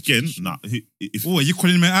sound. But very again, traditional. if Oh, are you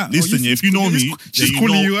calling me out? listen, if you know me, she's then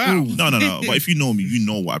calling know, you out. No. But if you know me, you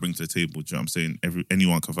know what I bring to the table. Do you know what I'm saying?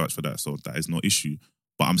 Anyone can vouch for that, so that is no issue.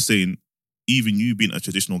 But I'm saying, even you being a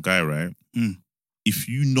traditional guy, right? Mm. If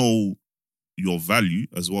you know your value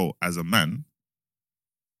as well as a man,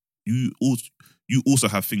 you also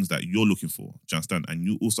have things that you're looking for. Do you understand? And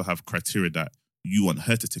you also have criteria that you want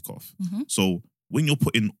her to tick off. Mhm. So when you're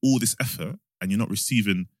putting all this effort and you're not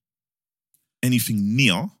receiving anything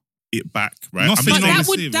near it back, right? Not I'm saying just But not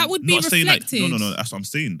saying- that would be not saying like reflected. no. That's what I'm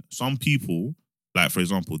saying. Some people, like for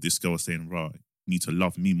example, this girl was saying, "Right, you need to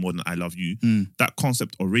love me more than I love you." Mm. That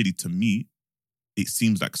concept already, to me, it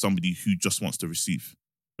seems like somebody who just wants to receive,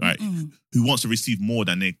 right? Mm-mm. Who wants to receive more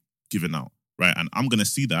than they're giving out, right? And I'm gonna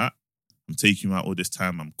see that. I'm taking you out all this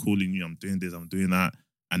time. I'm calling you. I'm doing this. I'm doing that.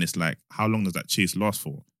 And it's like, how long does that chase last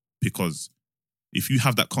for? Because if you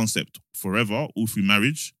have that concept forever, all through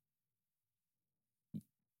marriage,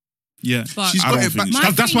 Yeah. But She's I got don't it back. think- my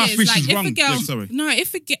That's thing why I is, think like, she's if wrong. A girl, Yeah, sorry. No,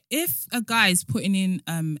 if a guy is putting in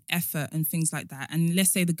effort and things like that, and let's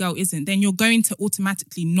say the girl isn't, then you're going to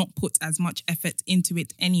automatically not put as much effort into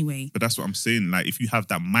it anyway. but that's what I'm saying. Like, if you have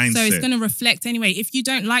that mindset, So it's going to reflect anyway. If you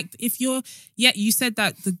don't like, you said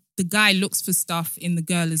that the guy looks for stuff in the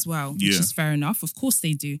girl as well, which Yeah. is fair enough. Of course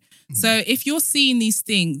they do. So if you're seeing these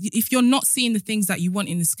things, if you're not seeing the things that you want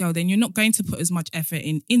in this girl, then you're not going to put as much effort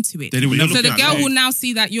into it. Then it will But you're never So the looking at girl it. will now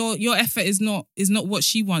see that your effort is not what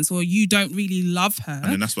she wants, or you don't really love her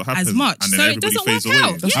and then that's what happens. as much. And then So it everybody doesn't fades work away.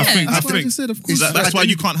 out. That's, Yeah. I think- That's what I think- just said, of course. that's why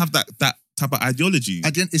you can't have that type of ideology.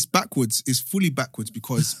 Again, it's backwards. It's fully backwards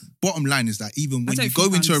because bottom line is that even when I you don't go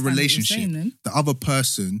think I into a understand what you're relationship, saying then. the other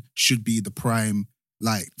person should be the prime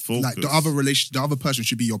Like Focus. the other person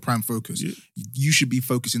should be your prime focus. Yeah. You should be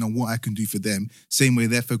focusing on what I can do for them, same way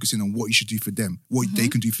they're focusing on what you should do for them, what they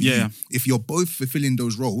can do for Yeah. you. If you're both fulfilling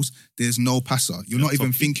those roles, there's no passer. You're not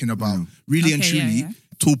even thinking about really and Okay, yeah, truly. yeah.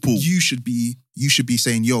 Two pool. You should be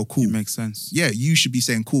saying, yo, cool. It makes sense. Yeah, you should be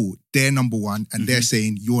saying, cool, they're number one, and they're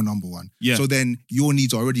saying you're number one. Yeah. So then your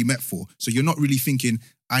needs are already met for. So you're not really thinking,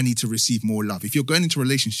 I need to receive more love. If you're going into a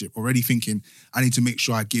relationship already thinking, I need to make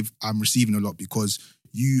sure I'm receiving a lot because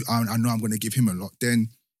I know I'm going to give him a lot, then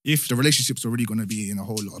If the relationship's already going to be in a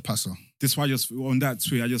whole lot of passer. This why on that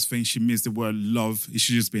tweet, I just think she missed the word love. It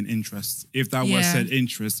should just be an interest. If that word Yeah. said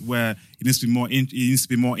interest, where it needs to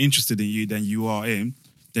be more interested in you than you are in,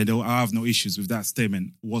 then I have no issues with that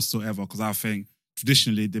statement whatsoever. Because I think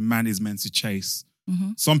traditionally the man is meant to chase.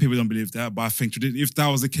 Some people don't believe that, but I think if that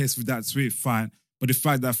was the case with that tweet, fine. But the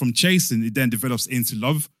fact that from chasing it then develops into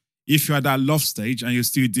love, if you're at that love stage and you're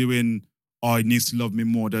still doing, oh, he needs to love me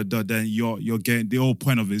more, then you're getting the whole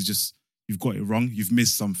point of it is just you've got it wrong. You've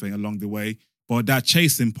missed something along the way. But that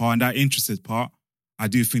chasing part and that interested part, I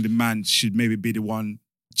do think the man should maybe be the one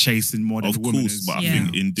chasing more than Of the woman course, is. but I Yeah.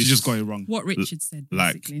 think in She this, just got it wrong. What Richard said,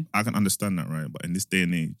 like, basically. I can understand that, right? But in this day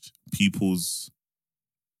and age,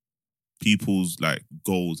 people's like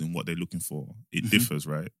goals and what they're looking for, it differs,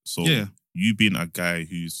 right? So Yeah. you being a guy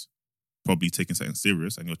who's probably taking something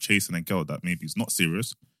serious and you're chasing a girl that maybe is not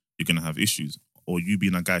serious, you're gonna have issues. Or you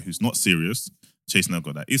being a guy who's not serious, chasing a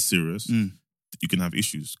girl that is serious, you can have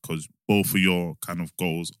issues because both of your kind of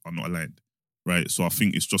goals are not aligned, right? So I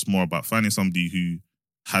think it's just more about finding somebody who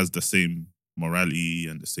has the same morality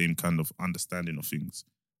and the same kind of understanding of things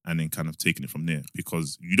and then kind of taking it from there.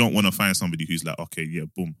 Because you don't want to find somebody who's like, okay, yeah,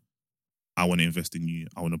 boom, I want to invest in you.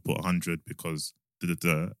 I want to put 100 because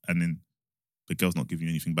and then the girl's not giving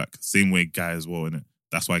you anything back. Same way guys as well, innit?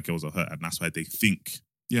 That's why girls are hurt and that's why they think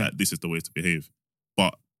that this is the way to behave.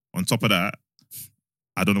 But on top of that,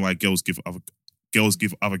 I don't know why girls give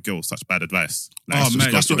other girls such bad advice. Like, Oh, it's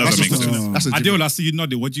mate, just- it doesn't make sense. That's a I do. I see you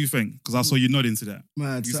nodded. What do you think? Because I saw you nodding to that.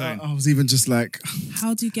 Man, You so saying? I was even just like,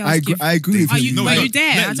 How do girls I agree, give... I agree with Are him. you, No, are no, you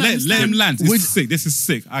there? I don't Let him understand. land. This Would- is sick. This is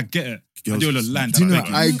sick. I get it. Girls Adiola just- land. Do you know,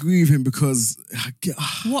 beg I you. agree with him because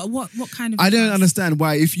What kind of... I don't advice? understand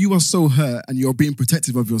why if you are so hurt and you're being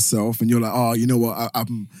protective of yourself and you're like, oh, you know what,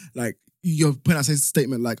 I'm like, you're putting out a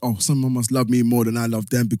statement like, oh, someone must love me more than I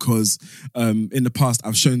love them because in the past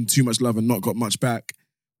I've shown too much love and not got much back.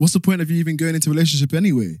 What's the point of you even going into a relationship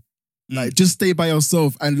anyway? Like, just stay by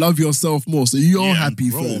yourself and love yourself more so you're Yeah, happy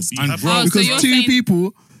and grow, first. be And happy. grow. Oh, so Because you're two saying-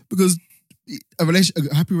 people, because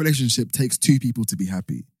a happy relationship takes two people to be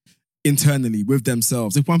happy internally with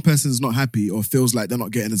themselves. If one person is not happy or feels like they're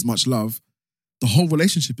not getting as much love, the whole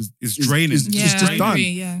relationship is draining. Yeah, it's just I done. agree,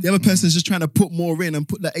 yeah. The other person is just trying to put more in and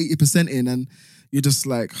put that 80% in, and you're just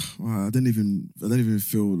like, oh, I don't even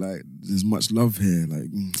feel like there's much love here. Like,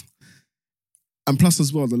 and plus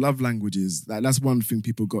as well, the love languages. Like, that's one thing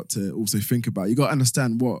people got to also think about. You got to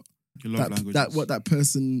understand what Your love languages. what that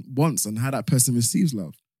person wants and how that person receives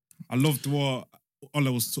love. I loved what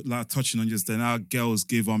Ola was like touching on just then. How girls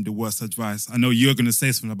give the worst advice. I know you're going to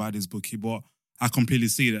say something about this, Bookie, but I completely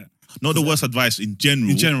see that. Not the worst advice in general.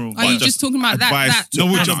 In general. Are you just talking about that? advice that to- No,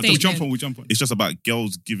 No, we that jump statement? on. We jump on. It's just about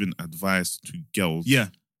girls giving advice to girls Yeah.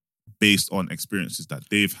 based on experiences that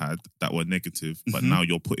they've had that were negative, but now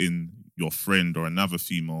you're putting your friend or another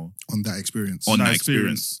female on that experience. on that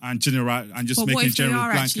experience. and just But what making if they general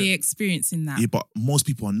are blanket. actually experiencing that? Yeah, but most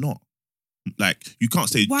people are not. Like, you can't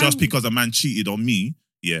say Why- just because a man cheated on me,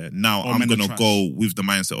 now Or I'm men are gonna trash. go with the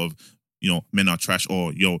mindset of, men are trash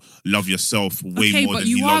or love yourself way Okay, more but than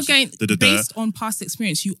you he are loves going based on past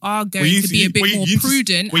experience. You are going you to be a bit more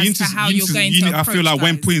prudent as to how you're going to I approach feel like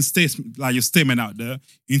when guys. putting your statement out there,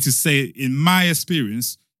 you need to say, in my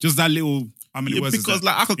experience, just that little. How many Yeah, words? is because that?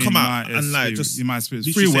 like I could In come my out and like experience- just in my experience,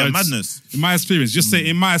 literally 3 say words. madness. In my experience, just say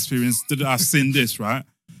in my experience that I've seen this, right?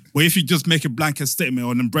 But if you just make a blanket statement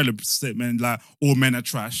or an umbrella statement like all men are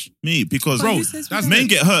trash, Me, because But who says we that's don't? men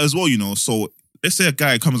get hurt as well, So let's say a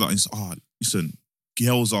guy comes out and says, listen,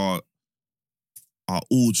 girls are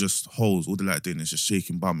all just hoes. All they like doing is just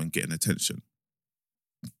shaking bum and getting attention.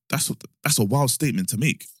 That's a wild statement to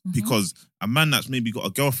make because a man that's maybe got a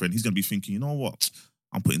girlfriend, he's gonna be thinking, you know what,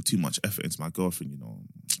 I'm putting too much effort into my girlfriend. You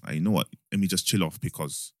know what, let me just chill off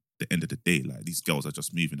because at the end of the day, like these girls are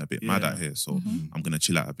just moving a bit mad out here, so I'm gonna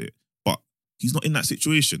chill out a bit. But he's not in that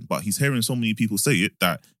situation. But he's hearing so many people say it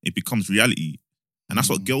that it becomes reality. And that's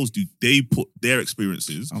what girls do. They put their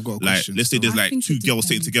experiences, I've got a like, question. let's say there's I like think two it girls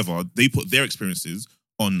sitting depends. together, they put their experiences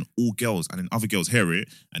on all girls, and then other girls hear it,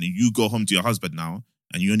 and then you go home to your husband now,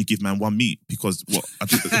 and you only give man one meat because what?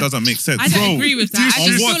 It doesn't make sense. I don't Bro, agree with that. I on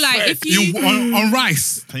just what? feel like if you on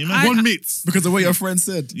rice, Can you imagine? one meat. Because of what your friend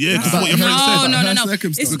said. Yeah, because what your friend no, said. no, no, no.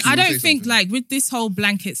 Circumstance. It's, I don't think like with this whole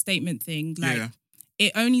blanket statement thing, like Yeah.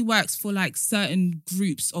 it only works for like certain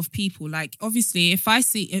groups of people. Like obviously, if I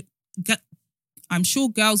see it, I'm sure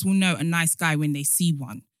girls will know a nice guy when they see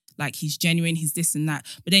one. Like he's genuine, he's this and that.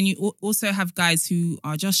 But then you also have guys who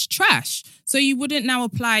are just trash. So you wouldn't now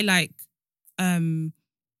apply like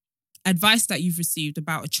advice that you've received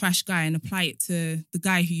about a trash guy and apply it to the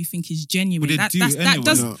guy who you think is genuine. But they do anyway. That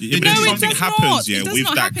does. No. Yeah, but No, if it something does happens, not. yeah, It does with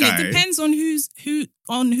not that happen. guy. It depends on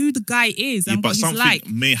who the guy is Yeah, and but what he's something like.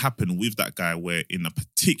 may happen with that guy where in a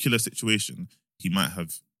particular situation, he might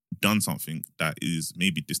have done something that is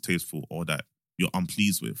maybe distasteful or that you're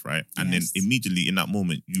unpleased with, right? And Yes. then immediately in that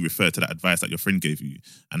moment, you refer to that advice that your friend gave you,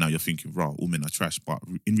 and now you're thinking, "Raw, all men are trash." But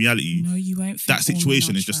in reality, No, you won't. Think that all men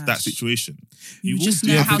situation are is just that trash. situation. You will just do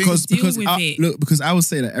know it. how to deal with it. Look, because I would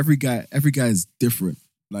say that every guy is different.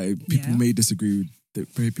 Like people Yeah. may disagree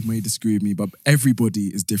with me, but everybody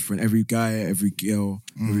is different. Every guy, every girl,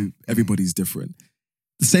 everybody's different.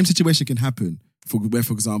 The same situation can happen for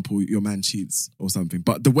example, your man cheats or something,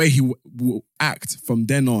 but the way he will act from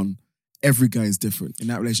then on, every guy is different in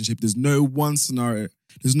that relationship. There's no one scenario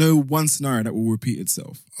that will repeat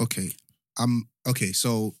itself. Okay. Okay,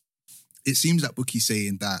 so it seems that Bookie's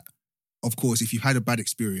saying that, of course, if you've had a bad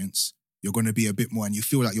experience, you're going to be a bit more, and you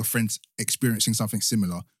feel like your friend's experiencing something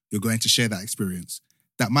similar, you're going to share that experience.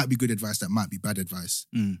 That might be good advice, that might be bad advice.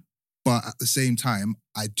 But at the same time,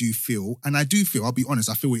 I do feel, I'll be honest,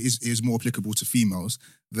 I feel it is more applicable to females,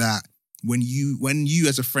 that when you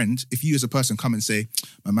as a friend, if you as a person come and say,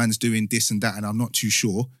 my man's doing this and that and I'm not too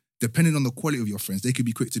sure, depending on the quality of your friends, they could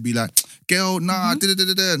be quick to be like, girl, nah,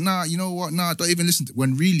 nah, you know what, nah, don't even listen to,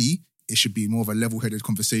 when really, it should be more of a level-headed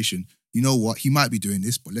conversation. You know what, he might be doing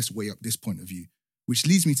this, but let's weigh up this point of view. Which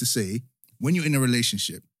leads me to say, when you're in a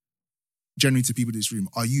relationship, generally to people in this room,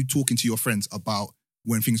 are you talking to your friends about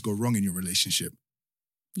when things go wrong in your relationship?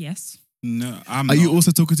 Yes. No, I'm Are not. you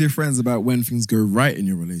also talking to your friends about when things go right in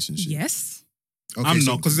your relationship? Yes. Okay, I'm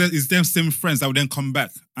so- not, because it's them same friends that will then come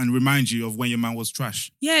back and remind you of when your man was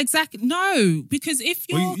trash. Yeah, exactly. No, because if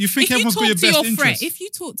you're, Well, you think if you everyone's got talk your to best your friend, interest. if you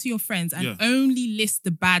talk to your friends and Yeah. only list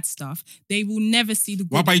the bad stuff, they will never see the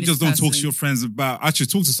good. Why about in you just this don't talk to person. your friends about, actually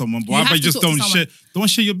talk to someone, but You why have about you to just talk to don't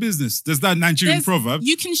share your business? There's that Nigerian There's- proverb.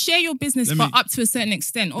 You can share your business, Let but me- up to a certain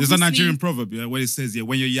extent. There's a Obviously, Nigerian proverb, yeah, where it says, yeah,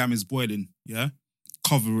 when your yam is boiling, yeah,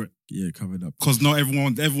 cover it. Yeah, covered up. Because not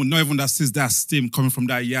everyone that sees that steam coming from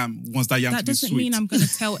that yam wants that yam that to be doesn't sweet. mean I'm going to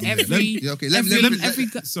tell every. Yeah, okay, every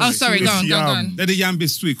gu- oh, sorry, go on, go on. Let the yam be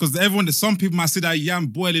sweet. Because some people might see that yam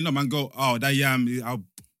boiling up and go, oh, that yam,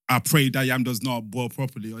 I pray that yam does not boil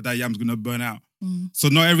properly or that yam's going to burn out. So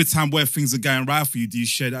not every time where things are going right for you, do you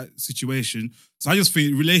share that situation. So I just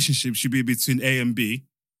think relationship should be between A and B.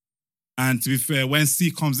 And to be fair, when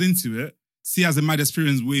C comes into it, C has a mad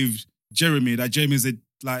experience with Jeremy, that Jeremy is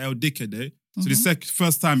like El Dickade. So the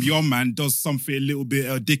first time your man does something a little bit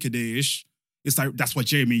El Dickade-ish, it's like, that's what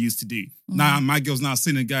Jeremy used to do. Now my girl's now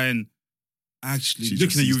seeing a guy and actually She looking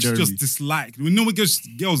just at you sees with just Jeremy. dislike. We know what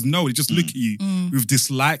girls know, they just look at you with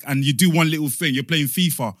dislike and you do one little thing, you're playing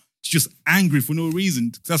FIFA, she's just angry for no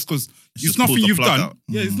reason. That's because it's just nothing pulls the you've plug done. out.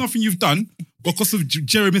 Yeah, it's nothing you've done. But because of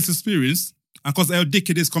Jeremy's experience and because El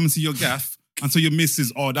Dickade is coming to your gaff and so your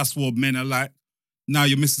missus, oh, that's what men are like. Now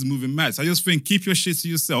your missus moving mad. So I just think keep your shit to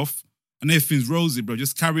yourself and everything's rosy, bro.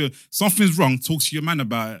 Just carry on. Something's wrong, talk to your man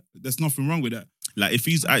about it. There's nothing wrong with that. Like if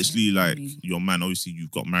he's actually like your man, obviously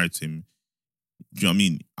you've got married to him. Do you know what I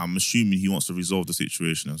mean? I'm assuming he wants to resolve the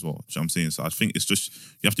situation as well. Do you know what I'm saying? So I think it's just,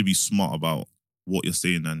 you have to be smart about what you're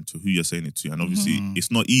saying and to who you're saying it to. And obviously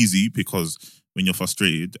it's not easy because when you're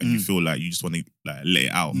frustrated and you feel like you just want to like let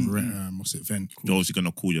it out, What's it, vent? you're obviously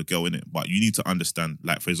going to call your girl in it. But you need to understand,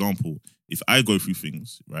 like for example, if I go through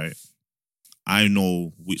things, right, I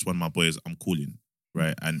know which one of my boys I'm calling,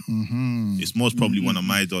 right? And it's most probably one of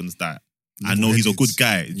my dons that I know he's a good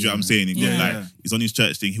guy. Do you know what I'm saying? Yeah. Like he's on his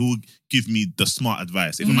church thing. He will give me the smart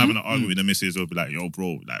advice. If I'm having an argument with the missus, he'll be like, "Yo,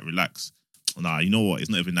 bro, like relax. Nah, you know what? It's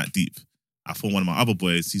not even that deep." I phone one of my other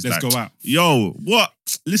boys. He's Let's like, go out. "Yo, what?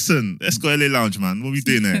 Listen, let's go LA Lounge, man. What we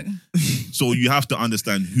doing there?" So you have to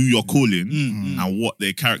understand who you're calling and what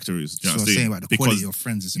their character is. Do you know So what I'm I'm saying about the quality of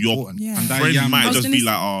friends is your important. Yeah. And that friend yam- might I was just gonna be say-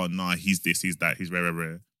 like, "Oh, nah, he's this, he's that, he's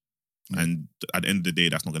rare." And at the end of the day,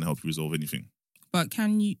 that's not going to help you resolve anything. But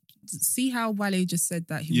can you see how Wale just said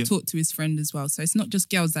that he Yeah. would talk to his friend as well? So it's not just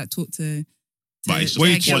girls that talk to. But it's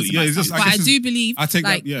their just girls quality. about Yeah, it's just- stuff. I But I guess do believe, I take that,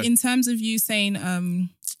 like yeah. in terms of you saying,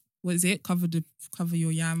 what is it? Cover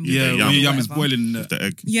your yam. Yeah, the when your yam is whatever. boiling. With the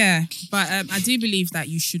egg. Yeah, but I do believe that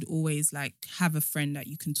you should always like have a friend that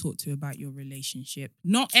you can talk to about your relationship.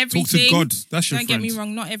 Not everything. Talk to God. That's your Don't friend. get me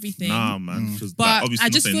wrong, not everything. Nah, man. 'cause, But like, obviously I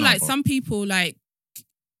not just saying feel nah, like but- some people like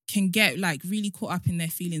can get like really caught up in their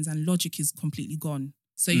feelings and logic is completely gone.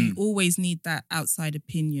 So you always need that outside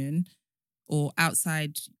opinion or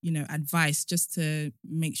outside, advice just to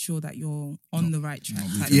make sure that you're on the right track.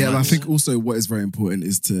 type Yeah, of and I thing. think also what is very important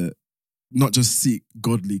is to not just seek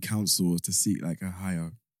godly counsel, to seek like a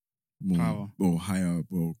higher, Power.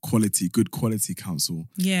 good quality counsel.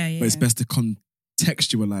 Yeah. But it's best to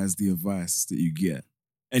contextualize the advice that you get.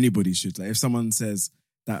 Anybody should. Like if someone says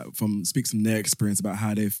that speaks from their experience about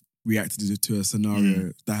how they've reacted to a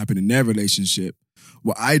scenario that happened in their relationship,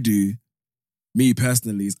 what I do, me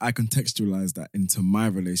personally, is I contextualize that into my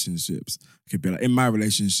relationships. Okay, be like in my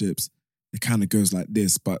relationships, it kind of goes like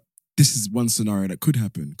this, but this is one scenario that could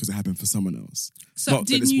happen because it happened for someone else. So not that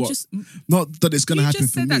didn't it's you what- just Not that it's going to you happen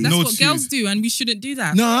just for said me. that? That's No, what girls do, and we shouldn't do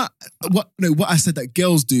that. No, what I said that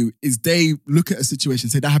girls do is they look at a situation,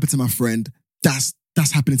 say that happened to my friend. That's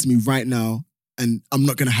happening to me right now, and I'm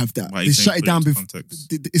not gonna have that. Why are They you saying shut it put down into before. context?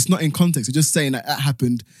 It's not in context. They're just saying that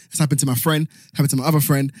happened. It's happened to my friend. Happened to my other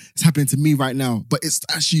friend. It's happening to me right now. But it's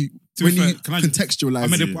actually To be when fair, you can I just-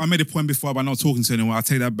 contextualize. I made a point before about not talking to anyone. I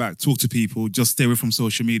take that back. Talk to people. Just stay away from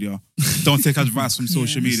social media. Don't take advice from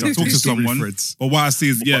social media. Talk to someone. But what I see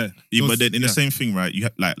is, Yeah, but then in the yeah. same thing, right? You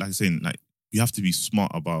like I'm saying, like you have to be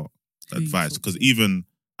smart about the Who you advice talk because to. even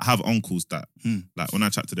I have uncles that, Hmm. like when I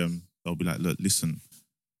chat to them, they'll be like, "Look, listen,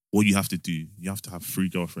 what you have to do, you have to have 3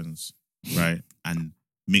 girlfriends, right, and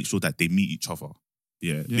make sure that they meet each other."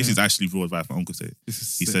 Yeah, this Yeah. is actually real advice. My uncle said. This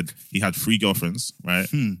is He sick. said he had 3 girlfriends, right,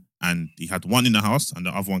 Hmm. and he had one in the house, and the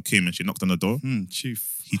other one came and she knocked on the door. Chief.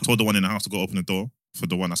 He told the one in the house to go open the door for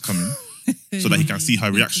the one that's coming, so that he can see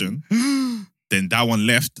her reaction. Then that one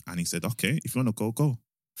left, and he said, "Okay, if you want to go, go."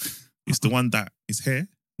 It's the one that is here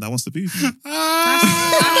that wants to be with me.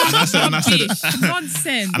 And I said, Rubbish. Nonsense.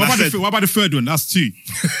 And What I about, said- what about the third one? That's 2.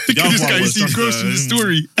 The other This one guy, you was see just, gross in the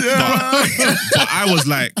story. But I was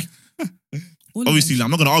like, All of obviously, them.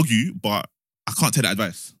 I'm not going to argue, but I can't take that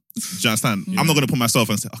advice. Do you understand? I'm not going to put myself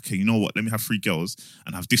and say, okay, you know what? Let me have 3 girls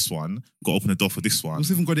and have this one. Go open the door for this one.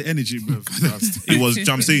 Who's even got the energy, bro? It was, do you know what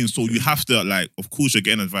I'm saying? So you have to, like, of course, you're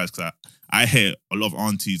getting advice because I hear a lot of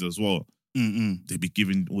aunties as well. They be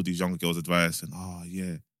giving all these younger girls advice and, oh,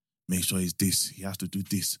 yeah, make sure he's this. He has to do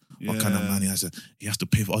this. What kind of Yeah. man he has to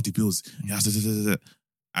pay for all the bills. He has to da.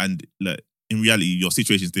 And like, in reality, your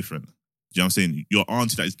situation is different. Do you know what I'm saying? Your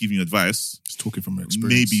auntie that is giving you advice Just talking from may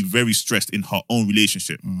experience. be very stressed in her own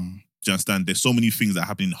relationship. Do you understand? There's so many things that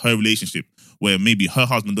happen in her relationship where maybe her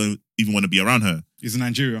husband don't even want to be around her, He's in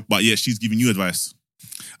Nigeria. but yet she's giving you advice.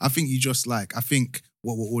 I think I think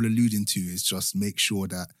what we're all alluding to is just make sure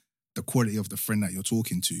that the quality of the friend that you're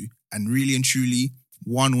talking to, and really and truly,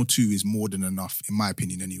 1 or 2 is more than enough, in my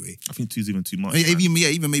opinion, anyway. I think 2's even too much. Yeah, man.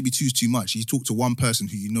 even maybe 2's too much. You talk to one person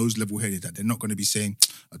who you know is level-headed, that they're not going to be saying,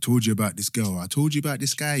 I told you about this girl, I told you about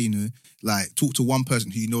this guy, you know. Like, talk to one person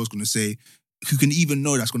who you know is going to say, who can even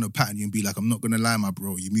know that's going to pattern you and be like, I'm not going to lie, my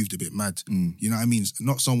bro, you moved a bit mad. You know what I mean? It's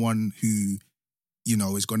not someone who, you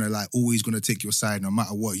know, is going to like, always going to take your side no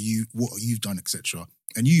matter what you've done, etc.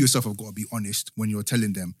 And you yourself have got to be honest when you're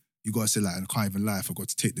telling them. You got to say like, I can't even lie, I forgot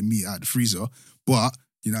to take the meat out of the freezer. But,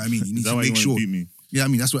 you know what I mean? You need Is that to why you make want sure. to beat me? Yeah, I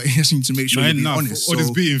mean, that's what you need to make sure you're being honest. All this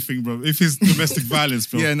So- beating thing, bro. If it's domestic violence,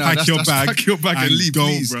 bro, pack your bag and leave, go,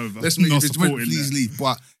 please. bro. Let's make Not it. supporting Please that. leave.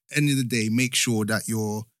 But end of the day, make sure that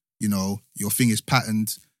your thing is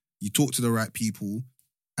patterned. You talk to the right people,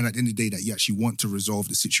 and at the end of the day, that you actually want to resolve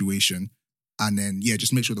the situation. And then, yeah,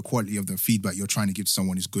 just make sure the quality of the feedback you're trying to give to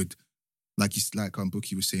someone is good. Like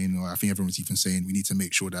Bookie was saying, or I think everyone's even saying, we need to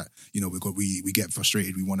make sure that, you know, we get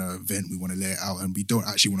frustrated, we want to vent, we want to lay it out, and we don't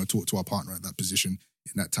actually want to talk to our partner at that position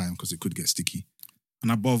in that time because it could get sticky.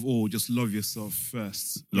 And above all, just love yourself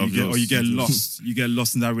first. Love or you get yourself. lost. You get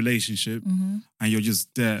lost in that relationship, and you're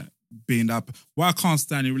just there being that. What I can't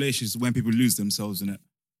stand in relationships is when people lose themselves in it.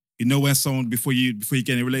 You know, when someone before you get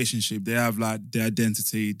in a relationship, they have like their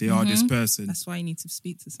identity. They are this person, That's why you need to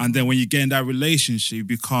speak to someone. and then when you get in that relationship, you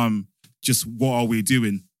become just what are we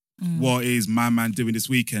doing? What is my man doing this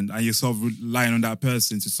weekend? And you're sort of relying on that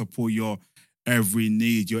person to support your every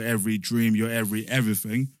need, your every dream, your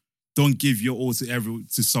everything. Don't give your all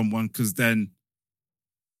to someone because then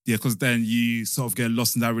you sort of get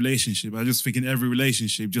lost in that relationship. I just think in every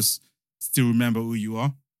relationship, just still remember who you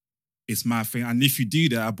are. It's my thing. And if you do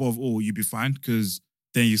that, above all, you'll be fine because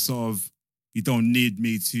then you don't need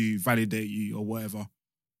me to validate you or whatever.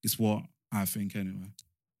 It's what I think anyway.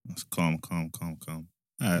 That's calm.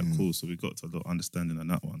 All right, cool. So we got a lot of understanding on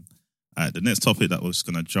that one. All right, the next topic that I was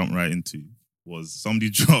going to jump right into was somebody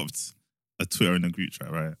dropped a Twitter in a group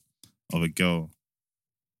chat, right, of a girl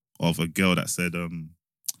that said,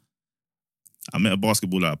 I met a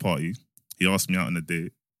basketballer at a party. He asked me out on a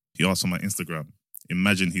date. He asked for my Instagram.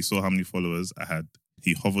 Imagine he saw how many followers I had.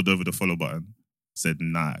 He hovered over the follow button, said,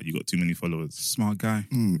 nah, you got too many followers. Smart guy.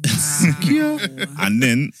 Wow. And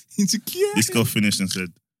then Insecure. this girl finished and said,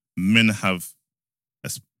 men have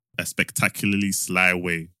a spectacularly sly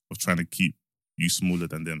way of trying to keep you smaller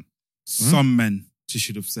than them. Some men, she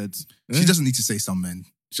should have said. She doesn't need to say some men.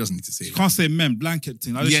 She doesn't need to say She that. can't say men, blanket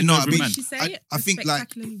thing. I Yeah, just no, know I every mean- man. Did she say I- it? I think, like-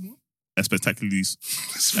 Spectacularly what?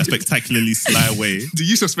 A spectacularly sly way. The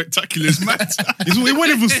use of spectacular is mad. It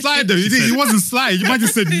wasn't even slide though. He wasn't slide. You might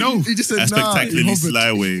just said no. He just A said nah. spectacularly he hovered.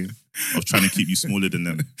 sly way of trying to keep you smaller than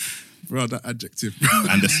them. Bro, that adjective.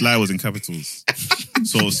 And the sly was in capitals.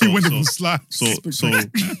 So He went even slide.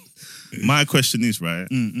 my question is, right,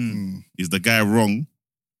 is the guy wrong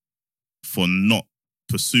for not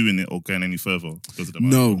pursuing it or going any further because of the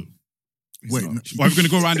amount of No. followers? Wait, not. no, Why are we going to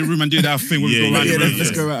go around the room and do that thing? Where we Yeah, go around yeah, the room? Let's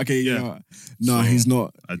yeah. go right. Okay, Yeah. yeah. No, So- he's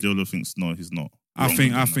not. Adiola thinks no, he's not. I wrong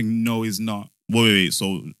think for doing no, he's not. that. Wait.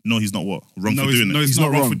 So no, he's not what? Wrong No, for doing no, it. he's He's not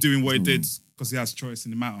not wrong wrong. for doing what he He's did not because he has choice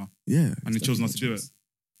in the matter Yeah. and he chose not to do it.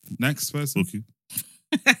 Next person. Okay.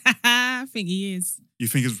 I think he is. You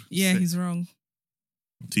think it's Yeah, he's wrong.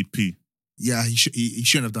 TP. yeah, he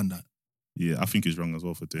shouldn't have done that. Yeah, I think he's wrong as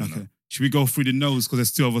well for doing okay. that. Should we go through the no's because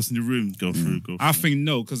there's two of us in the room? Go through. I think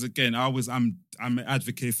no, because again, I'm an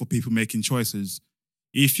advocate for people making choices.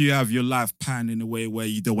 If you have your life planned in a way where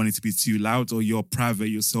you don't want it to be too loud or you're private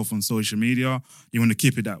yourself on social media, you want to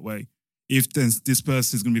keep it that way. If then this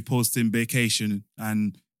person is going to be posting vacation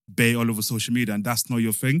and bay all over social media and that's not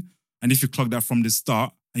your thing, and if you clock that from the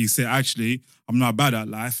start and you say, actually, I'm not about that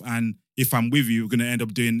life, and if I'm with you, we're going to end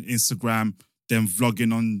up doing Instagram, then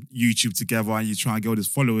vlogging on YouTube together and you try and get all these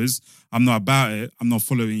followers, I'm not about it. I'm not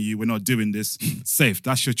following you. We're not doing this. Safe.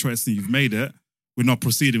 That's your choice and you've made it. We're not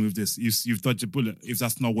proceeding with this. You've dodged a bullet. If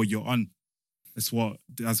that's not what you're on, that's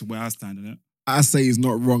where I stand in it. I say he's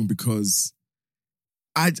not wrong because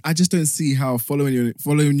I just don't see how following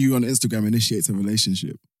you on Instagram initiates a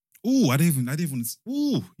relationship. Ooh, I didn't even.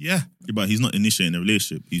 Ooh, yeah. Yeah, but he's not initiating a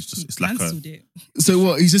relationship. He's just, it's like a, Cancelled it. So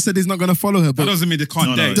what? He just said he's not going to follow her. That But doesn't mean they can't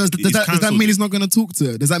No, no, date. does he's that cancelled mean it. he's not going to talk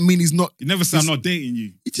to her? Does that mean he's not? You never say I'm not dating you.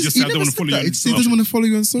 He You just say I don't want to follow you. on He just said he Instagram. doesn't want to follow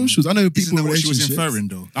you on socials. I know Isn't people that in what she was relationships. inferring,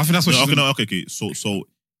 though? I think that's what she's okay. So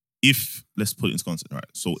if, let's put it into context, right?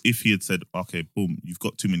 So if he had said, okay, boom, you've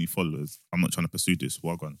got too many followers, I'm not trying to pursue this,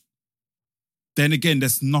 Wagwan. Then again,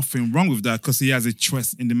 there's nothing wrong with that because he has a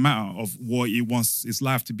choice in the matter of what he wants his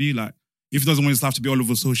life to be like. If he doesn't want his life to be all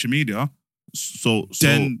over social media, So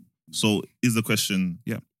then is the question,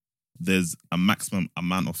 Yeah. there's a maximum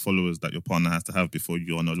amount of followers that your partner has to have before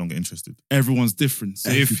you are no longer interested. everyone's different.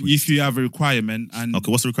 So if you have a requirement, and Okay,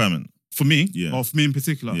 what's the requirement? for me, Yeah. or for me in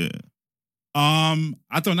particular, Yeah.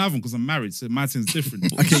 I don't have them because I'm married, so my thing's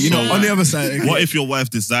different. Okay, you know, So, on the other side, okay. What if your wife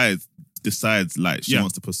decides like she Yeah.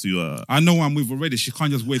 wants to pursue a I know I'm with already. She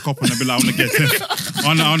can't just wake up and be like, I want to get,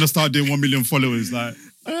 I want to start doing 1 million followers. Like,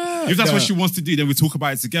 if that's what she wants to do, then we talk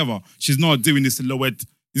about it together. She's not doing this alone.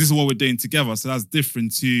 This is what we're doing together. So that's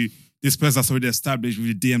different to this person that's already established with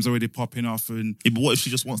the DMs already popping off. And Yeah, but what if she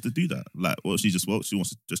just wants to do that? Like, what if she wants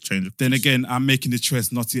to just change it? then again, I'm making the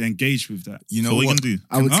choice not to engage with that. You So know what are you what? gonna do?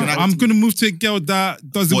 I would say, I'm going to move to a girl that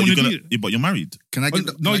doesn't What, want to you're do gonna, it. yeah, but you're married. Can I Oh, give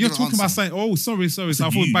the, no, can I you're give an talking about answer? saying, oh, sorry. So I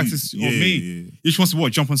thought You- back to yeah, me. yeah, You just wants to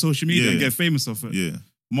what? Jump on social media and Yeah. get famous off it. yeah.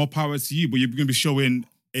 More power to you, but you're going to be showing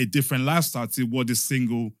a different lifestyle to what this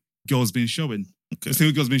single girl's been showing. Okay. The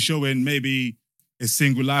single girl's been showing maybe a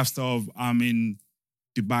single lifestyle of I'm in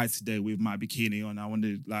Dubai today with my bikini on. I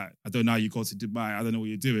wonder, like, I don't know how you go to Dubai. I don't know what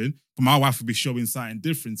you're doing. But my wife will be showing something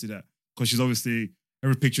different to that because she's obviously,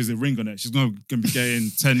 every picture's a ring on it. She's not going to be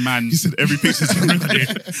getting 10 man. You said every picture's a ring on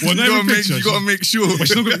it. Well, not every picture. You gotta make sure. But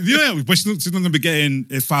she's not gonna, but she's not gonna be getting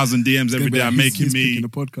 1,000 DMs every day and making me the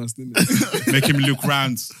podcast, isn't it? making me look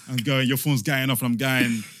round and going, your phone's going off and I'm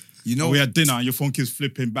going, You know, we had dinner and your phone keeps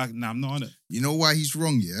flipping back. Nah, I'm not on it. you know why he's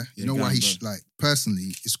wrong, yeah? You Yeah, know go why on, he's like,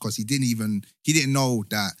 personally, it's because he didn't know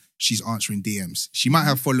that she's answering DMs. She might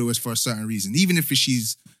have followers for a certain reason. Even if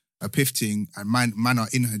she's a piff ting and man are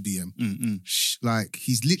in her DM, like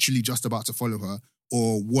he's literally just about to follow her,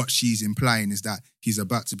 or what she's implying is that he's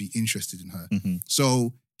about to be interested in her. Mhm.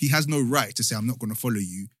 So he has no right to say, I'm not going to follow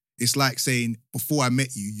you. It's like saying, before I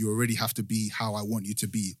met you, you already have to be how I want you to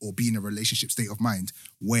be or be in a relationship state of mind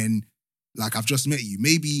when, like, I've just met you.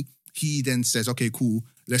 Maybe he then says, okay, cool,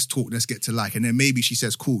 let's talk, let's get to like. And then maybe she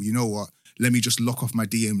says, cool, you know what? let me just lock off my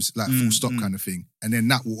DMs, like full stop kind of thing. And then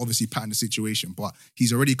that will obviously pattern the situation. But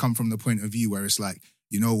he's already come from the point of view where it's like,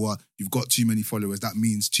 you know what, you've got too many followers. That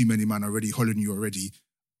means too many men already hollering you already.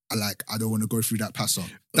 I don't want to go through that passer.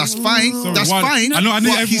 That's fine. So That's fine. I know But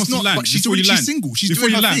everyone he's wants to not. land. But she's Before you already land. single. She's Before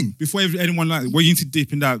doing you her land, thing. before anyone lands, what you need to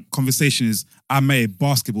deep in that conversation is, I'm a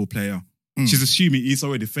basketball player. She's assuming he's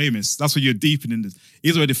already famous. That's what you're deepening in this.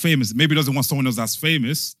 He's already famous. Maybe he doesn't want someone else that's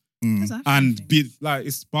famous. And be like,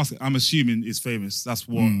 it's basket. I'm assuming he's famous. That's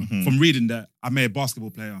what from reading that. I'm a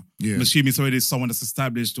basketball player. Yeah. I'm assuming it's already someone that's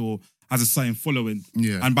established or has a certain following.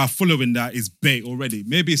 Yeah. And by following that, is bait already.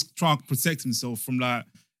 Maybe it's trying to protect himself from like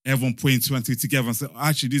everyone putting two and two together and say,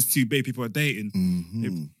 actually, these two bait people are dating.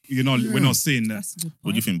 We're not seeing that. That's a good point.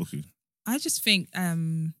 What do you think, Bucky? I just think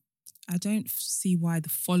I don't see why the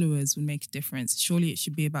followers would make a difference. Surely it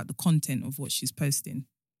should be about the content of what she's posting.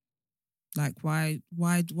 Like why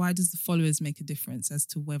does the followers make a difference as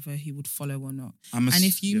to whether he would follow or not? And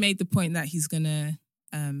if you made the point that he's gonna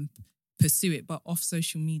pursue it, but off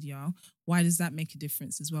social media, why does that make a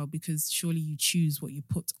difference as well? Because surely you choose what you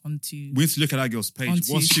put onto. We need to look at that girl's page.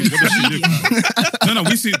 Onto What does she look at? No,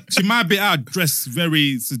 we see she might be out dressed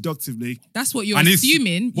very seductively. That's what you're And it's-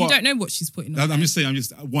 assuming. what- You don't know what she's putting on. I'm there. just saying,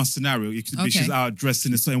 one scenario. It could be Okay. she's out dressed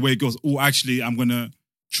in a certain way. It goes, oh, actually, I'm gonna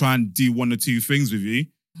try and do one or two things with you.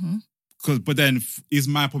 But then his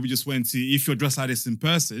mind probably just went to, if you're dressed like this in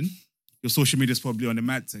person, your social media's probably on the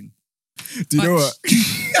mad thing. Do you know what?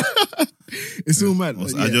 It's all mad.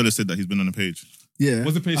 Also, Yeah. Adiola said that he's been on the page. Yeah.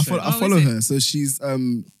 What's the page I say? follow, I Oh, follow is it? her. So she's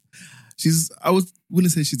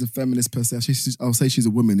wouldn't say she's a feminist per se. I'll say she's a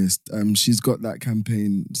womanist. She's got that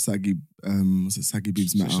campaign, Saggy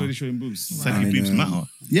Boobs Matter. Surely showing boobs. Saggy And, boobs matter.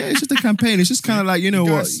 Yeah, it's just a campaign. It's just kind of like, you know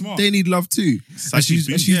You what, guys smart. they need love too. And Saggy boobs. she's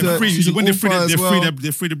Yeah, she's an when they author as well.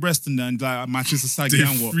 they free the breast and then like matches the saggy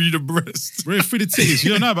and what? Free the breast. Free the titties.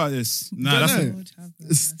 You don't know about this? Nah, that's know. it. Lord have It's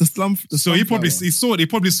mercy. the slum. The So he probably sunflower. he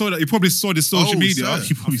probably saw the social Oh, media. sir.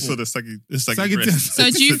 He probably saw the saggy Saggy breast. So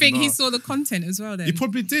do you think Nah. he saw the content as well then? He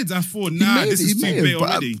probably did. I thought, He nah, may this have, is he too may have, big but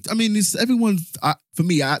already. I mean, it's everyone. For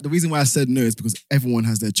me, the reason why I said no is because everyone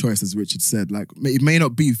has their choice, as Richard said. Like, it may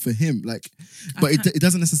not be for him, like, but it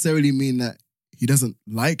doesn't necessarily mean that he doesn't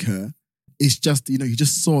like her. It's just, he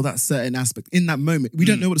just saw that certain aspect in that moment. We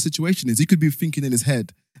don't know what the situation is. He could be thinking in his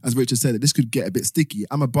head, as Richard said, that this could get a bit sticky.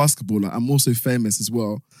 I'm a basketballer. I'm also famous as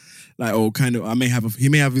well. Like, or kind of, he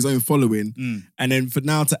may have his own following, and then for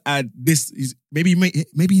now to add this, maybe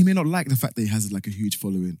he may not like the fact that he has like a huge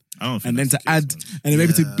following, I don't think and then that's to the add, case, man. and then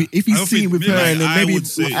maybe to be, if I he's don't seen think- with her, like, and then I maybe would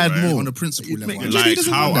say, we'll add right, more on a principle level. Maybe he Like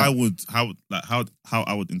doesn't how want that. how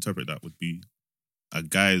I would interpret that would be a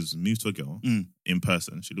guy's moved to a girl in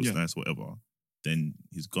person, she looks Yeah. nice, whatever. Then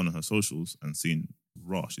he's gone on her socials and seen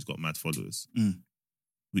raw, she's got mad followers,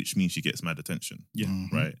 which means she gets mad attention. Yeah.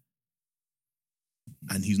 Right.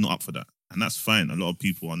 And he's not up for that. And that's fine. A lot of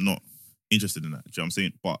people are not interested in that. Do you know what I'm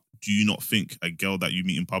saying? But do you not think a girl that you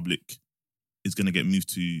meet in public is gonna get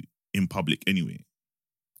moved to in public anyway?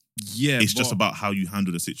 Yeah, It's just but about how you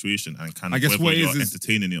handle the situation and kind I of guess whether what it you're is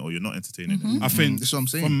entertaining it or you're not entertaining it. I think That's what I'm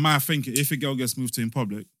saying. from my thinking, if a girl gets moved to in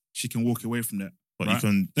public, she can walk away from that. But Right. you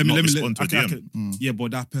can Let me respond to a okay, DM. okay. Yeah,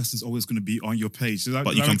 but that person's always going to be on your page. Does that-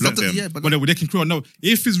 But does you that can make block sense? them. Yeah, but But they can create. No,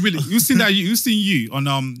 if it's really you've seen you on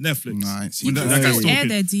Netflix. Nah, I ain't seen When that. that You guy's can air talking.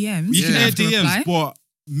 their DMs. You can air have to DMs, reply. but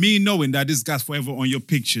me knowing that this guy's forever on your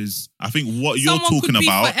pictures, I think what you're Someone could talking be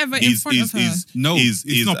about forever in is front of her. it's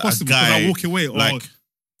not a possible because guy I walk away or like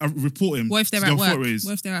I report him. What if they're to at the work? authorities.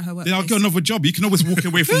 What if they're at her work? Then I'll get another job. You can always walk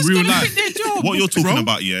away from Who's real gonna life. quit their job? what you're talking Bro?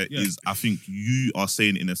 about. Yeah. Is I think you are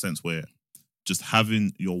saying in a sense where just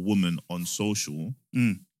having your woman on social,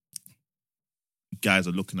 guys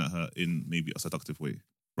are looking at her in maybe a seductive way,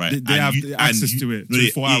 right? They have the access to it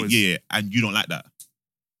 24 hours. Yeah, and you don't like that.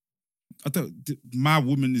 I don't. My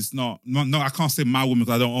woman is not. No, I can't say my woman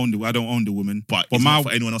because I don't own the woman. But But it's my not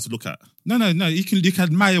for anyone else to look at. No. You can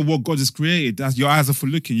admire what God has created. That's your eyes are for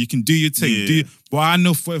looking. You can do your thing. Yeah. But I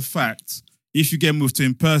know for a fact, if you get moved to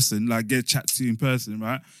in person, like get chat to in person,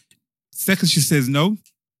 right? Second she says no,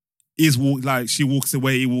 she walks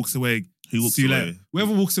away. He walks away. Who walks See you away? later.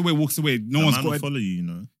 Whoever walks away, walks away. No A one's man got will it. follow you, you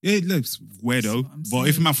know. Yeah, it looks weirdo. what I'm But if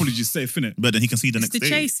a saying. man follows you, safe, innit? But then he can see the It's next the day.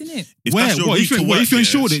 chase, innit? If Where? that's your What route if you're to in work,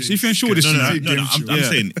 Shoreditch? If you're in Shoreditch, No, you I'm Yeah.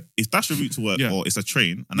 saying if that's your route to work Yeah. or it's a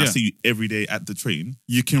train and I Yeah. see you every day at the train,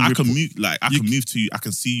 you can. I can report- move move to you. I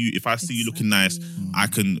can see you. If I see you looking nice, I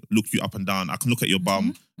can look you up and down. I can look at your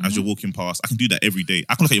bum as you're walking past. I can do that every day.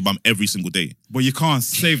 I can look at your bum every single day. But you can't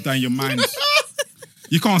save that in your mind.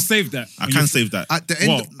 You can't save that. I can save that. At the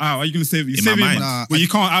end, What? How are you going to save it? You In save my it, mind. Nah, but you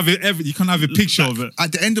can't have it. You can't have a picture of it.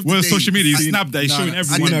 at the end of the Whereas day, social media, you at- snap that, it's showing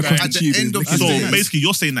everyone. Seen her Right? across At the the tube, end of licking So the the thing. basically,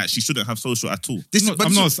 you're saying that she shouldn't have social at all. this is, I'm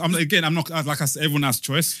but not. so- I'm again. I'm not. Like I said, everyone has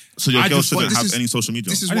choice. So your I girl just- shouldn't this have is- any social media.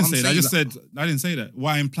 this is I what didn't I'm say that. saying. I didn't say that.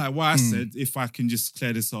 What I implied, what I said, if I can just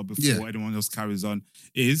clear this up before Yeah. anyone else carries on,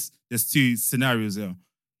 is there's two scenarios here.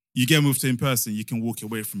 You get moved to in person, you can walk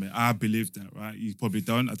away from it. I believe that, right? You probably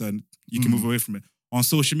don't. I don't. You can move away from it. On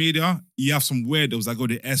social media, you have some weirdos that go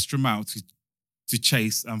the extra mile to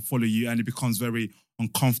chase and follow you, and it becomes very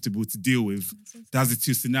uncomfortable to deal with. That's the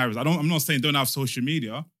two scenarios. I'm not saying don't have social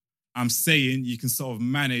media. I'm saying you can sort of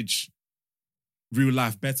manage real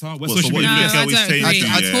life better. Where Well, so social what media, if your I girl is don't saying agree to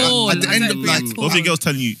you, at yeah, all. at the I end don't of, agree like, at all. what if your girl's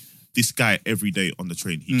telling you this guy every day on the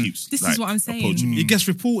train, he keeps This is like, what I'm saying. approaching me. it gets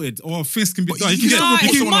reported or things can be But done. you can can get, still report you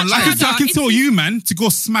can- someone online. I can tell you, man, to go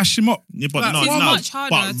smash him up. Yeah, but But no, it's no. much harder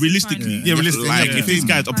But to realistically, find- Yeah, realistically, like yeah. if this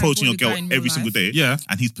guy's Find approaching your all the girl guy in real every single life. day, Yeah,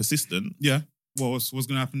 and he's persistent, yeah. Well, what's going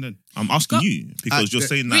to happen then? I'm asking Go- you because you're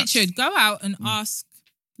saying that. Richard, go out and ask,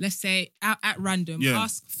 let's say at random, Yeah.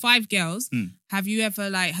 ask 5 girls. Mm. Have you ever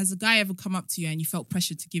has a guy ever come up to you and you felt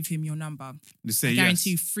pressure to give him your number? They say I yes. guarantee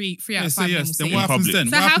you three out They of say 5 yes. will Then say what yes. happens public. then?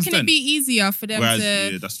 So What how happens can then? it be easier for them Whereas, to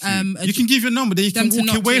yeah, that's true. You can give your number, then you them can to walk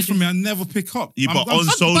not away judge from you. it and never pick up. Yeah, but on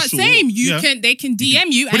but social, same, Yeah. they can DM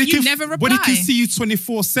you But and they you can- never reply. But they can see you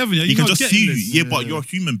 24/7. Yeah, he you're can not just getting see you. this. Yeah, but you're a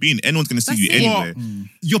human being. Anyone's gonna see That's you it. anyway.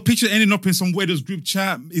 Your picture ending up in some weirdos group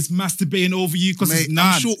chat is masturbating over you because Mate, it's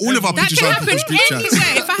not. I'm sure all of our that pictures can are happen people's group chats.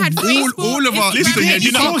 anywhere. If I had Facebook, all of our- Instagram, Listen, yeah, anything,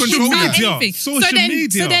 you can't control anything. that. So Social then,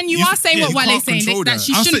 media. so then you You- are saying yeah, what you Wale's can't saying control that that.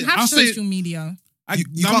 she I'll shouldn't say- have I'll say- social media. You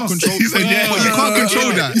No, I'm can't not control saying- that. Yeah. But you can't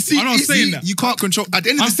control that. You see, I'm not you saying see, that. you can't control. At the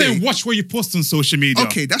end of I'm the day, saying watch where you post on social media.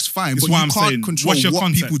 okay, that's fine, It's but what you I'm can't saying. control Watch your what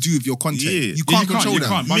content. people do with your content. Yeah. You you can't can't, control you that.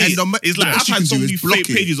 can't. Mate, And it's like best I've you had can so do many is block fake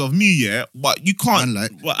it. pages of me, yeah, but you can't. And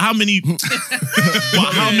like- but how many?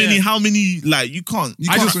 But how many? Like you can't. You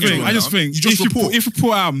I can't just control think, that. I just think, You just report. if you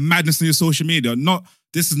put out madness on your social media,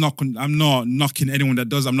 this is not. I'm not knocking anyone that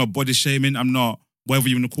does. I'm not body shaming. I'm not whatever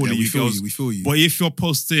you want to call Yeah, it. we You feel girls. you. We feel you. But if you're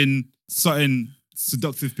posting certain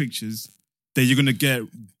seductive pictures, then you're gonna get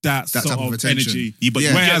that That sort type of of attention. energy. Yeah, but Yeah.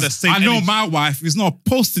 you get the Whereas same I know energy. my wife is not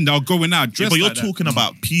posting that or going out Yeah, dressed but you're like that. talking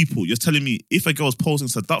about people. You're telling me if a girl's posting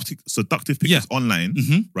seductive pictures Yeah. online,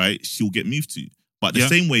 Mhm. right, she'll get moved to. But the Yeah.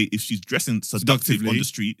 same way, if she's dressing seductive Seductively. on the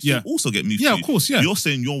street, she'll Yeah. also get moved Yeah, to. of course, yeah. You're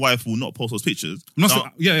saying your wife will not post those pictures. I'm not Now-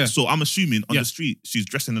 saying- yeah, yeah. So I'm assuming on Yeah. the street she's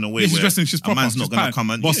dressing in a way Yeah, she's where dressing. She's a proper. man's she's not gonna fine. come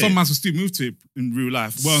and. But yeah. some man will still move to it in real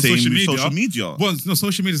life. Well, on Same social with media. social media. Well, no,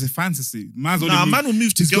 social media is a fantasy. Man's only Nah, move- man will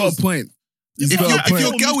move to He's got girls. a point. He's If got your, a if point.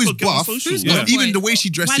 your girl is buff, Who's got a even point? the way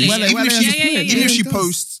she dresses, Wale. even if Wale she, has a point. even if she Yeah, he does.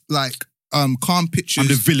 posts like calm pictures, I'm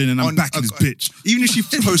the villain and I'm on- backing this bitch. even if she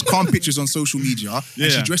posts calm pictures on social media and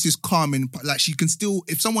she Yeah. dresses calm and like she can still,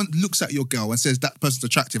 if someone looks at your girl and says that person's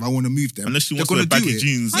attractive, I want to move them. Unless she they're wants to wear gonna do baggy it.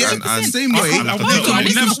 jeans. Yeah, and same way. I and would like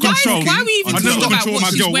a- never control. Why are we even I talking never about control what my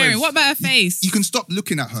she's girl wearing? wears. What about her face? You can stop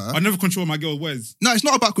looking at her. I never control my girl wears. No, it's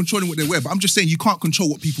not about controlling what they wear, but I'm just saying you can't control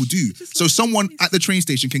what people do. So someone at the train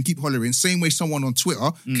station can keep hollering, same way someone on Twitter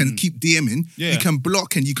can keep DMing. Yeah. You can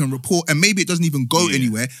block and you can report, and maybe it doesn't even go Yeah.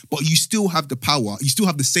 anywhere, but you still have the power. You still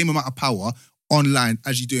have the same amount of power online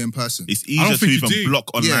as you do in person. It's I easier don't to think you even do.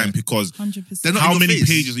 block online Yeah. because 100%. They're not how in your many face.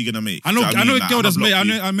 pages are you gonna make? I know. Do you I know a Like, girl I'm that's gonna made. I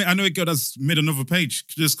block you. know. I know a girl that's made another page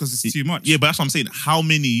just because it's too much. Yeah, but that's what I'm saying. How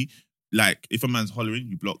many, like, if a man's hollering,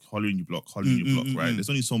 you block, hollering, you block, hollering, you block, right? There's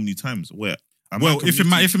only so many times where. a man Well, can if a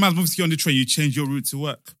move man to- if a man's moving to you on the train, you change your route to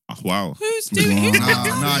work. Oh, wow. Who's doing No.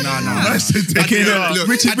 who's Take it out. Look,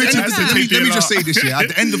 Richard, at the end of the Richard, day, take let me it just out. say this, yeah. At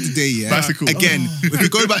the end of the day, yeah. Bicycle. Again, if we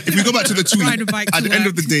go back to the tweet, Ride a bike at to the end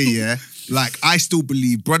of work. the day, yeah, like I still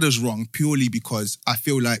believe brother's wrong purely because I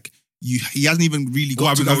feel like he hasn't even really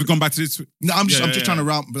got to Have we know. gone back to this? No, I'm just Yeah, trying to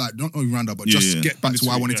round, like not only round up, but Yeah, just yeah. get back to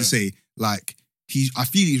what I wanted to Yeah. say. Like I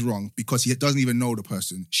feel he's wrong because he doesn't even know the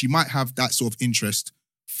person. She might have that sort of interest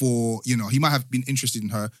for, he might have been interested in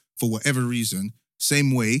her for whatever reason.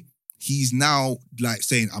 Same way, he's now like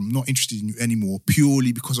saying, I'm not interested in you anymore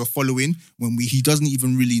purely because of following when he doesn't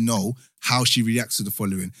even really know how she reacts to the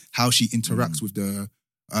following, how she interacts with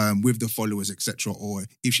the followers, etc., or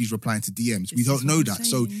if she's replying to DMs. We don't know that.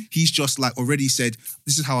 So he's just like already said,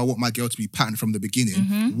 this is how I want my girl to be patterned from the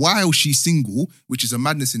beginning, while she's single, which is a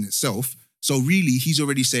madness in itself. So really, he's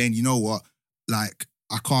already saying, you know what, like,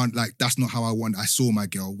 I can't, like, that's not how I saw my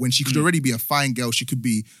girl. When she could already be a fine girl, she could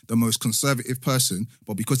be the most conservative person,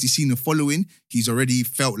 but because he's seen the following, he's already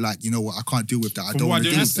felt like, you know what, I can't deal with that. I From don't what want to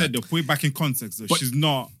deal I with just said, that. though, put it back in context, though. But- She's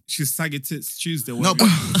not she's saggy tits Tuesday. No, but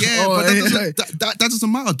yeah, Oh, but that hey, doesn't, hey. that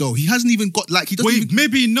doesn't matter though. He hasn't even got like he doesn't. Wait, even,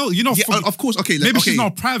 maybe no. You know, yeah, of course. Okay, maybe okay. she's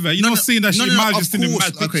not private. You're not seeing that she might have just in a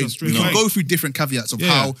mad picture Okay, straight we away. can go through different caveats of Yeah.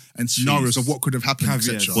 how and scenarios of what could have happened, Caveats.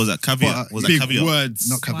 etc. Was that caveat? But Was that Big caveat? words.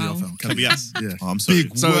 Not caveat, Wow. fam. Caveat. Yeah. Oh, I'm sorry.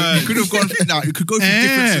 Big So word. you could have gone. Now you could go through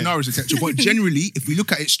different Eh. scenarios, etc. But generally, if we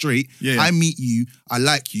look at it straight, Yeah. I meet you, I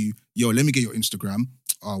like you. Yo, let me get your Instagram.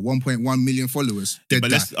 1.1 million followers. Dead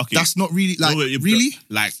but that. let's- okay. That's not really like No, wait, really.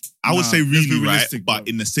 Like, I would Nah, say let's be really, right? realistic, But bro.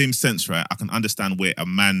 in the same sense, right? I can understand where a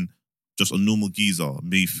man, just a normal geezer,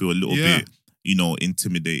 may feel a little Yeah. bit,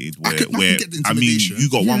 intimidated. I can get the intimidation. You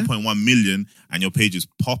got Yeah. 1.1 million and your page is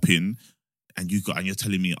popping. And you're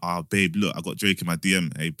telling me, babe, look, I got Drake in my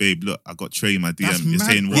DM. Hey, babe, look, I got Trey in my DM. That's You're mad,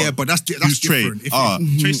 saying bro. what? Yeah, but that's Who's Trey? different. If-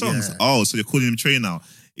 Trey Mhm. Songz. Yeah. Oh, so you're calling him Trey now.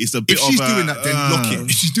 It's a bit If she's of doing that, then lock it.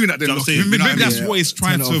 If she's doing that, then Do you know lock what it. I'm saying? You know Maybe what I that's mean? what he's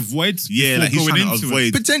trying Turn to off. avoid. Yeah, like he's before trying going to into avoid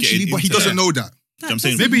it. Potentially, getting but he into doesn't that. know that. Do you know what I'm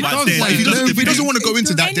saying? Maybe he But does, then- but If he doesn't want to go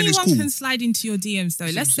into that, then it's Anyone cool. can slide into your DMs though.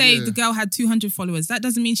 Let's say Yeah. the girl had 200 followers. That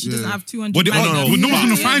doesn't mean she doesn't Yeah. have 200. But no, no no, one's but-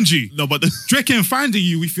 gonna find you. No, but the, Drake ain't finding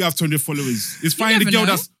you if you have 200 followers. It's finding the never girl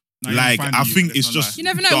know. that's No, he ain't like, finding I you, think let's it's not just lie. You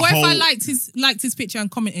never know. the What if I whole- liked his picture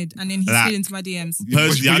and commented, and then he Like- slid into my DMs? Personally,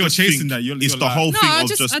 But I you're just chasing think that. You're it's the like- whole No, thing I of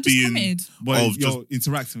just just commented. being. But of you're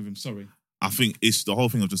interacting with him. Sorry. I think it's the whole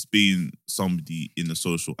thing of just being somebody in the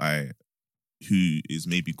social eye who is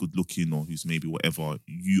maybe good looking or who's maybe whatever.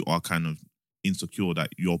 You are kind of insecure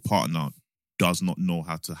that your partner does not know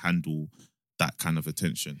how to handle that kind of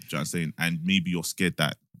attention. Do you know what I'm saying? And maybe you're scared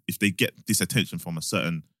that if they get this attention from a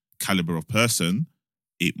certain caliber of person,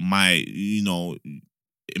 it might,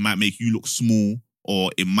 it might make you look small,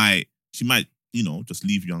 or she might, just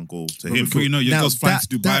leave you and go to But him. before you know, your Now, girl's flying that-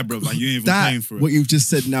 to Dubai, that- bro, and you ain't even That, paying for it. what you've just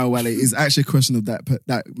said now, Wale, is actually a question of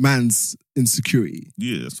that man's insecurity.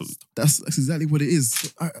 Yeah, so That's exactly what it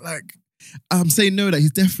is. I'm saying no, that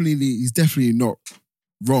he's definitely not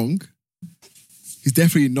wrong. He's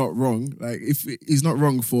definitely not wrong. Like, if he's not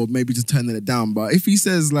wrong for maybe just turning it down, but if he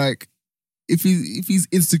says like, if he's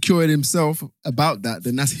insecure in himself about that,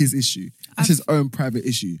 then that's his issue. That's his own private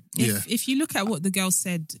issue. If you look at what the girl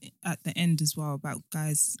said at the end as well about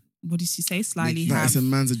guys, what did she say? Slightly Like, it's a have.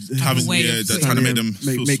 man's Have a way of they're putting trying to it. make them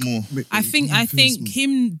feel small. I think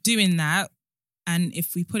him doing that, and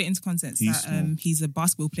if we put it into context, He's that small. he's a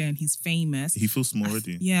basketball player and he's famous. He feels small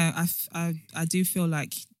already. Yeah, I do feel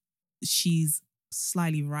like she's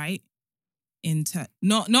slightly right into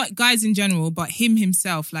not guys in general, but him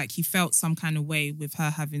himself. Like, he felt some kind of way with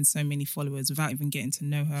her having so many followers without even getting to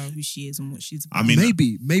know her, who she is, and what she's about. I mean,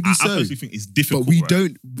 maybe I so. personally think it's difficult. But we right?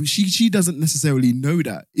 don't. She doesn't necessarily know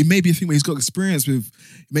that. It may be a thing where he's got experience with.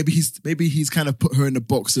 Maybe he's kind of put her in the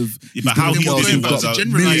box of. Yeah, but how he girls did who've it got was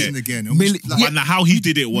generalizing million- again. million- Like, yeah. And how he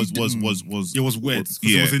did it was It was weird. 'cause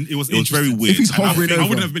Yeah, it was very interesting. weird. If he's And I hovering think I over-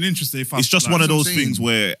 wouldn't have been interested if I. it's just like, one of that's what those I'm saying. things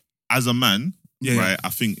where, as a man, Yeah, right? I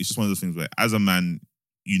think it's just one of those things where, as a man,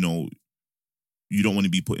 you don't want to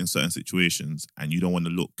be put in certain situations, and you don't want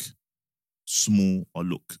to look small or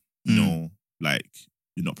look, like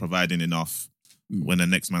you're not providing enough. When the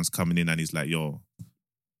next man's coming in and he's like, "Yo,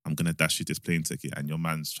 I'm gonna dash you this plane ticket," and your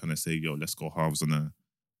man's trying to say, "Yo, let's go halves on a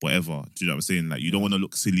whatever." Do you know what I'm saying? Like, you don't want to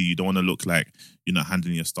look silly. You don't want to look like you're not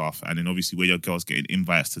handling your stuff. And then obviously, where your girl's getting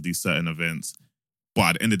invites to these certain events. But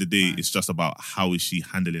at the end of the day, it's just about how is she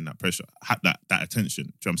handling that pressure, that attention. Do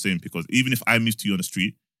you know what I'm saying? Because even if I move to you on the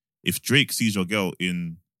street, if Drake sees your girl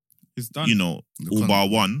in, it's done. All Bar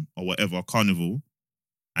One or whatever, Carnival,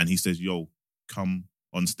 and he says, "Yo, come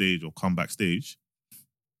on stage or come backstage,"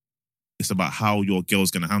 it's about how your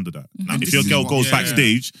girl's going to handle that. Now, And if this your is girl what- goes yeah.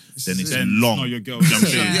 backstage, This then is it's it. Then long. It's not your girl. Do you know what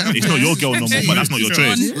I'm saying? Yeah. It's not your girl no more, but that's not your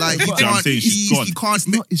choice. Like, Do you know what I'm saying? She's gone. He can't. It's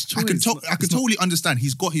not his I can, choice. I can totally understand.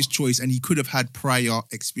 He's got his choice, and he could have had prior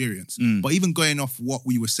experience. But even going off what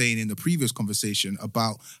we were saying in the previous conversation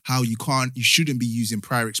about how you shouldn't be using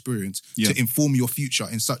prior experience to inform your future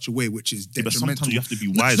in such a way which is Yeah, but detrimental. sometimes you have to be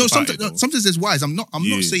wise No, about it, though. sometimes there's wise. I'm not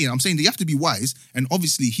Yeah. saying. I'm saying that you have to be wise, and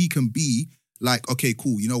obviously he can be like, okay,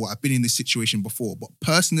 cool. You know what? I've been in this situation before. But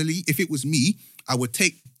personally, if it was me, I would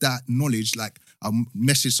take that knowledge. Like, I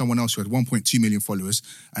messaged someone else who had 1.2 million followers,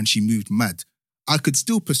 and she moved mad. I could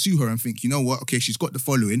still pursue her and think, you know what? Okay, she's got the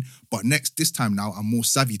following, but this time now, I'm more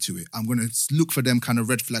savvy to it. I'm going to look for them kind of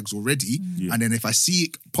red flags already. Yeah. And then if I see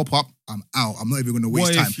it pop up, I'm out. I'm not even going to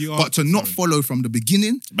waste What if time. you are- But to not follow from the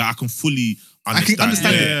beginning, But I can fully I understand. can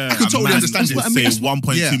understand it. Yeah. I can totally A man understand would it. say That's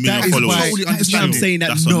 1.2 yeah, million that is followers. why- That's why I'm understandable. saying that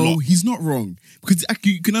That's a no, lot. he's not wrong, because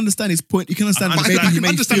you can understand his point. You can understand I that understand- maybe I he can may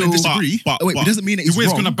understand feel. and disagree. Oh, wait, but it doesn't mean that he's The way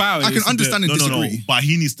it's wrong. gonna bow. I can is a understand bit- and No. disagree. But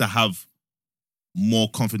he needs to have more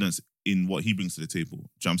confidence in what he brings to the table. Do you know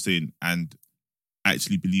what I'm saying? And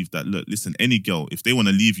actually believe that, look, listen, any girl, if they want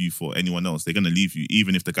to leave you for anyone else, they're going to leave you,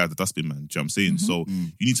 even if the guy's a dustbin man. Do you know what I'm saying? So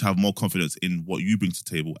you need to have more confidence in what you bring to the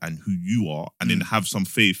table and who you are, and then have some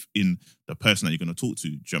faith in the person that you're going to talk to. Do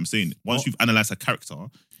you know what I'm saying? Once you've analysed her character,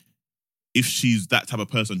 if she's that type of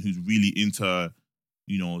person who's really into,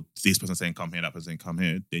 you know, this person saying come here, that person saying come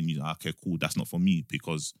here, then you're like, okay, cool, that's not for me,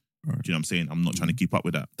 because, do you know what I'm saying? I'm not trying to keep up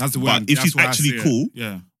with that. That's the way. But if she's actually cool,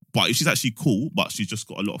 yeah. But if she's actually cool, but she's just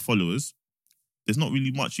got a lot of followers, there's not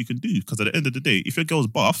really much you can do. Because at the end of the day, if your girl's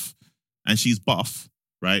buff and she's buff,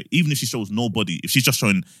 right, even if she shows nobody, if she's just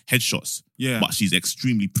showing headshots, but she's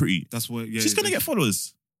extremely pretty, that's what. She's gonna get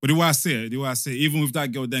followers. But the way I see it, even with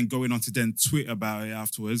that girl then going on to then tweet about it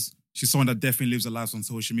afterwards, she's someone that definitely lives her life on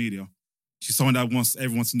social media. She's someone that wants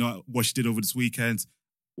everyone to know what she did over this weekend.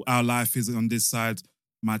 Our life is on this side.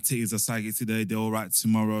 My titties are saggy today. They're all right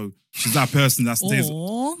tomorrow. She's that person that stays.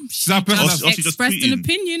 She's that person that she expressed an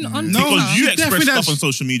opinion on because you express definitely stuff on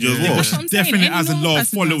social media as well. That's what I'm She definitely saying. has a Any lot normal of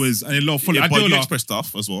followers and a lot of followers. Yeah, I but do you a lot. express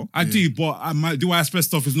stuff as well. I do, but do I express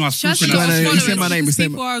stuff is not as She has a fruitful lot as of no, followers. you say my name, you say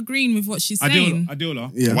People are agreeing with what she's I saying. do a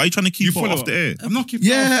lot. Yeah. Why are you trying to keep her follow off the air? I'm not keeping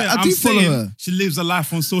Yeah, her off the air. I I'm do follow saying her. She lives a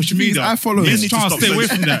life on social thing is, media. I follow her. Let's Men need try to and stop stay away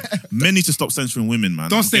from censoring- that. Men need to stop censoring women, man.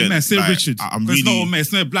 Don't say Again, men, say like, Richard. I'm It's not all really... men.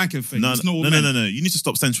 It's not a blanket thing. No, It's not all men. no. You need to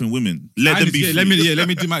stop censoring women. Let them be free. Let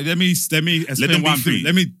me explain them be what I'm free.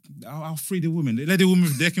 doing. I'll free the women. Let the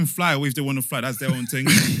women, they can fly away if they want to fly. That's their own thing.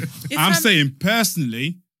 I'm saying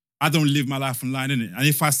personally, I don't live my life online, innit? And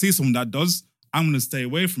if I see someone that does, I'm going to stay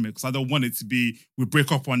away from it because I don't want it to be, we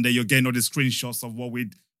break up one day, you're getting all the screenshots of what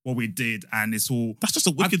we did and it's all... That's just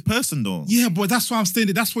a wicked person, though. Yeah, but that's why I'm staying,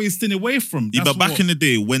 that's what you're staying away from. Yeah, but back in the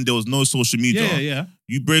day when there was no social media, Yeah.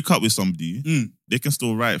 you break up with somebody, they can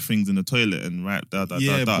still write things in the toilet and write da. But If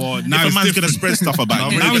now a it's man's gonna different. spread stuff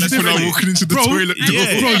about you, now he's it's gonna different. spread it. Walking into the Bro, toilet.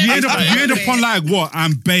 Yeah. Bro, you end Yeah. up on like what?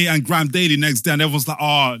 And Bay and Graham Daily next day and everyone's like,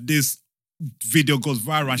 oh, this video goes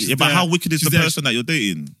viral. Yeah, but how wicked is the person that you're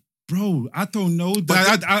dating? Bro, I don't know.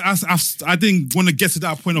 I didn't want to get to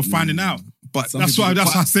that point of finding out. But That's why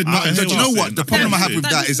I said no. do you know what? The problem I have with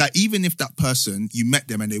That that is doesn't- that even if that person, you met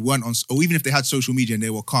them and they weren't on, or even if they had social media and they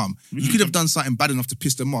were calm, you could have done something bad enough to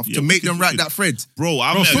piss them off, Yeah, to make wicked, them write wicked. that thread. Bro,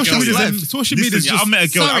 I Bro, met a social girl. media- like- social media is Listen, I just- met a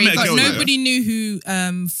girl. Sorry, I met a but girl. nobody knew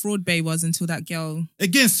who Fraud Bay was until that girl.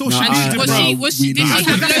 Again, social No, media. Was bro, she? Was she? we Did know. she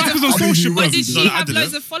have That's what happens on loads of social But media. did she No, I have didn't.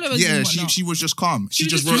 loads of followers? Yeah, and she whatnot? was just calm. She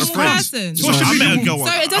was just just wrote a a friend. person. So I met a girl So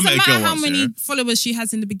once. it I doesn't met a matter girl how once, many yeah. followers she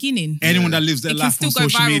has in the beginning. Anyone that lives their It can life still on go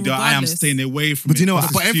social viral media, I am regardless. staying away from But it. you know what?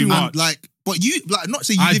 because But it's too everyone, much. but you, not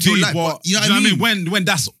say you I live do, your life, but but you know do what I mean? When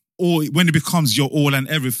that's all, when it becomes your all and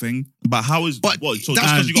everything. But how is But what? So that's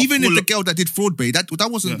just 'cause you got even if full the of- girl that did Fraud Bay, that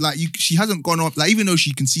wasn't Yeah. like she hasn't gone off, like even though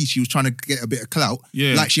she can see she was trying to get a bit of clout,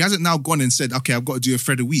 Yeah. like she hasn't now gone and said, okay, I've got to do a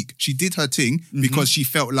thread a week. She did her thing because she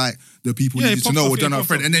felt like the people Yeah, it needed to popped know off, or done yeah, her popped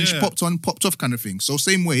friend, off, and then she yeah. popped off kind of thing. So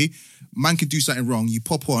same way, man could do something wrong, you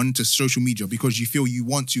pop on to social media because you feel you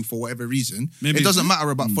want to for whatever reason. Maybe- It doesn't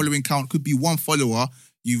matter about following count, could be one follower,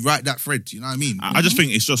 you write that thread, you know what I mean? I just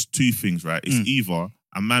think it's just two things, right? It's either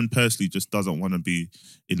a man personally just doesn't want to be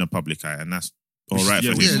in the public eye, and that's all right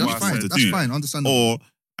Yeah, for which him is yeah, what what that's he fine. wants to That's do. fine, understandable. Or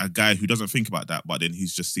a guy who doesn't think about that, but then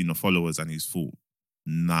he's just seen the followers and he's thought,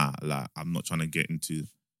 nah, like I'm not trying to get into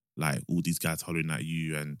like all these guys hollering at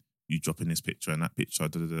you and you dropping this picture and that picture,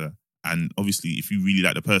 da, da, da. And obviously, if you really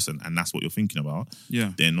like the person and that's what you're thinking about,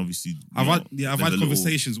 Yeah. then obviously I've you had know, there's a little-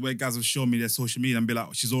 conversations where guys have shown me their social media and be like,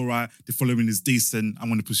 she's all right, the following is decent, I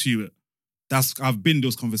want to pursue it. I've been in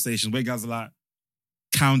those conversations where guys are like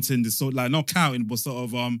counting the sort, like not counting, but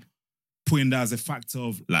sort of putting that as a factor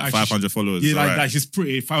of like actually, 500 followers. Yeah, alright. like she's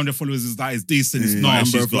pretty. 500 followers is that is decent. It's Yeah, not. number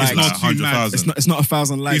She's of not, likes. it's not Like too mad. 100,000. It's not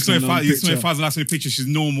 1,000 likes. It's not on a it's not picture. 1,000 likes on a picture. She's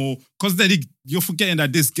normal. Because then you're forgetting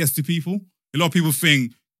that this gets to people. A lot of people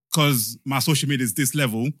think because my social media is this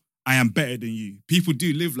level, I am better than you. People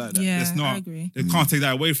do live like that. Yeah, It's not. I agree. They can't take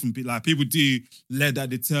that away from people. Like people do let that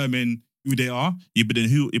determine who they are. Yeah, but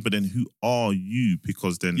then who are you?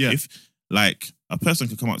 Because then Yeah. if like a person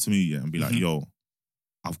can come up to me and be like, yo,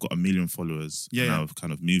 I've got 1 million followers and Yeah. I've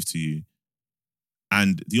kind of moved to you.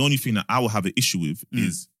 And the only thing that I will have an issue with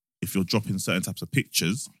is if you're dropping certain types of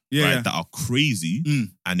pictures right, that are crazy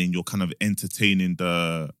and then you're kind of entertaining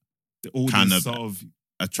the All kind this of sort of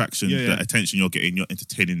attraction, Yeah, the yeah. attention you're getting, you're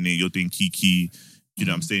entertaining it, you're doing kiki. You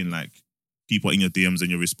know what I'm saying? Like people are in your DMs and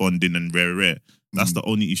you're responding and rare. That's the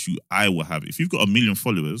only issue I will have. If you've got 1 million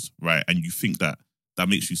followers, right, and you think that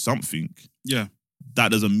makes you something, yeah. that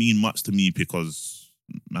doesn't mean much to me because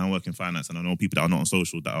man, I work in finance and I know people that are not on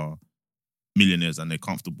social that are millionaires and they're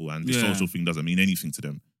comfortable and the Yeah. social thing doesn't mean anything to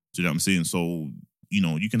them. Do you know what I'm saying? So, you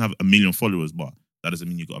know, you can have 1 million followers, but that doesn't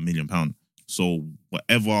mean you got £1 million. So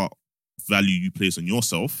whatever value you place on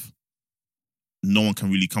yourself, no one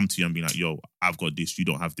can really come to you and be like, yo, I've got this, you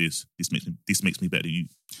don't have this. This makes me better than you.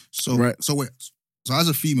 So, so as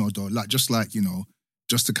a female though, like, just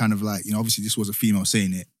to kind of like, obviously this was a female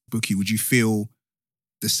saying it, Bookie, would you feel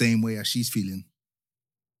the same way as she's feeling?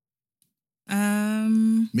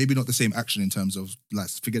 Maybe not the same action in terms of, like,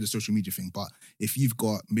 forget the social media thing, but if you've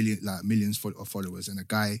got millions of followers and a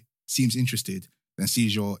guy seems interested, then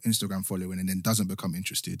sees your Instagram following and then doesn't become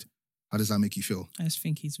interested, how does that make you feel? I just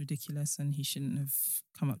think he's ridiculous and he shouldn't have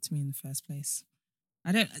come up to me in the first place.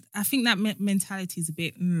 I think that mentality is a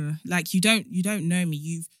bit like, you don't know me.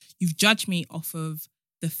 You've judged me off of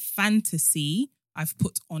the fantasy I've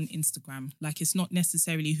put on Instagram. Like, it's not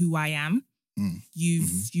necessarily who I am.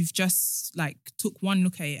 You've just like took one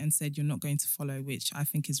look at it and said you're not going to follow, which I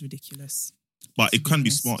think is ridiculous. But it can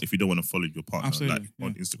be smart if you don't want to follow your partner. Absolutely,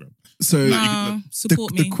 on Instagram. So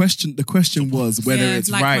support me. The question was whether it's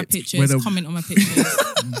like right. My pictures, comment on my pictures,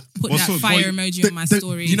 put that fire emoji on my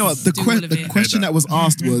story. You know what? The question that was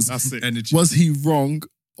asked was he wrong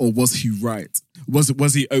or was he right?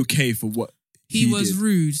 Was he okay for what he was did?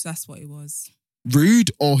 Rude. That's what it was. Rude,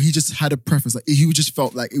 or he just had a preference. Like, he just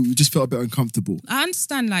felt a bit uncomfortable. I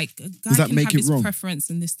understand, like, a guy Does that can make have it his wrong? preference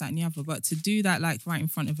and this, that, and the other, but to do that, like, right in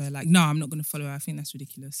front of her, like, no, I'm not going to follow her. I think that's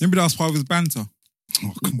ridiculous. Maybe that was part of his banter.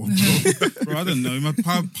 Oh, come on, bro. Bro, I don't know.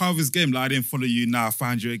 Part of his game, like, I didn't follow you, now I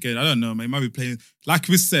found you again. I don't know, man. He might be playing. Like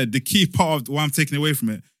we said, the key part of what I'm taking away from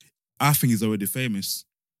it, I think he's already famous.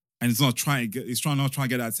 And he's not trying to get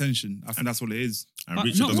that attention. I think that's what it is. And But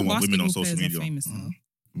Richard not doesn't all want women on basketball social players are media. famous, though.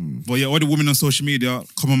 But yeah, all the women on social media,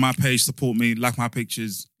 come on my page, support me, like my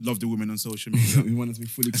pictures, love the women on social media. We want us to be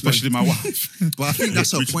fully Especially my wife. But I think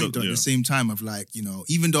that's her Richard point though, does, at the same time of, like,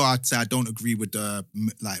 even though I'd say I don't agree with the,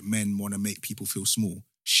 like, men want to make people feel small,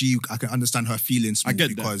 I can understand her feeling small. I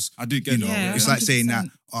get because that. I do get that. Yeah, it's like saying 100%.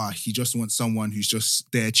 that he just wants someone who's just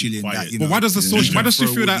there chilling. Quiet. That, But why does why does she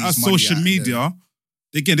feel that her social media,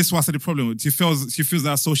 They again, this is what I said the problem with. She feels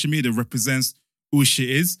that social media represents who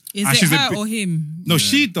she is. Is And it she's her or him? No,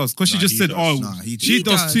 she does. Because she just he said, does. she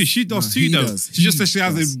does too. She does too, he though. does. She just He said she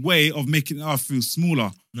has does. a way of making her feel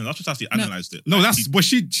smaller. No, that's just how she analysed it. No, Like, that's but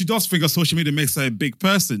she does think that social media makes her a big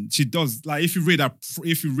person. She does, like, if you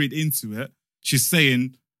read into it, she's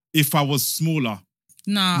saying, if I was smaller.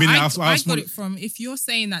 No, Meaning I I was got small- it from, if you're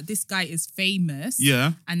saying that this guy is famous,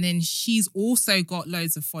 Yeah. and then she's also got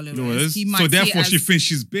loads of followers, he might So see therefore it she as, thinks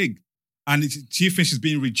she's big. And she thinks she's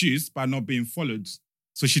being reduced by not being followed.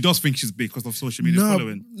 So she does think she's big because of social media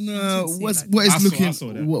following. No, see what like is I saw- looking? I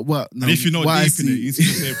saw that. What? No, And if you're not what I deep in it, see- you need to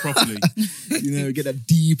say it properly. get that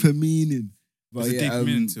deeper meaning. But There's a deep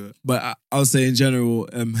meaning to it. But I would say in general,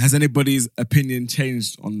 has anybody's opinion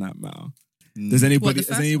changed on that matter? Does anybody? What, the Has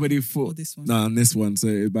first anybody one thought? or this one? No, on this one. So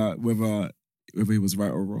about whether he was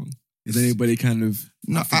right or wrong. Is anybody kind of?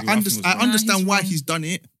 No, I think I it was understand he's why wrong. he's done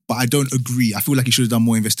it, but I don't agree. I feel like he should have done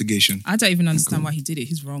more investigation. I don't even understand why he did it.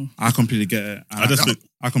 He's wrong. I completely get it.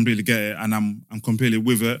 I completely get it, and I'm completely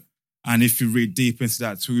with it. And if you read deep into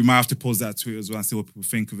that tweet, we might have to pause that tweet as well and see what people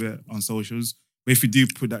think of it on socials. But if you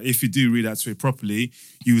do read that tweet properly,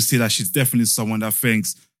 you will see that she's definitely someone that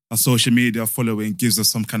thinks a social media following gives her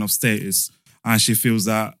some kind of status, and she feels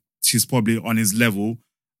that she's probably on his level,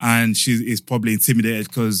 and she is probably intimidated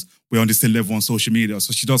because we're on the same level on social media.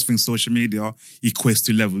 So she does think social media equates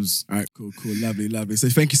to levels. All right, cool, lovely. So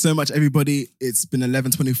thank you so much, everybody. It's been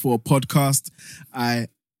 1124 podcast.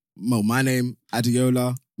 My name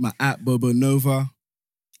Adiola. My at Bobo Nova.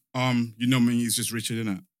 You know me, it's just Richard,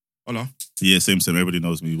 innit? Hola. Yeah, same. Everybody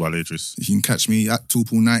knows me, Wale Idris. You can catch me at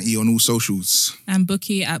Toolpool90 on all socials. And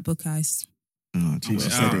Bookie at Book Eyes Oh, Jesus,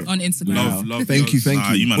 Wait, said it. on Instagram. Love. Thank you.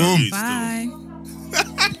 Nah, you man are really Bye. still.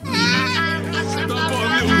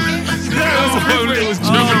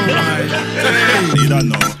 You don't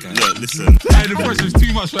know. Look, listen. Hey, the pressure's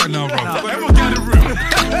too much right now, bro. Everyone get in the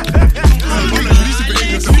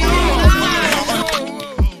room.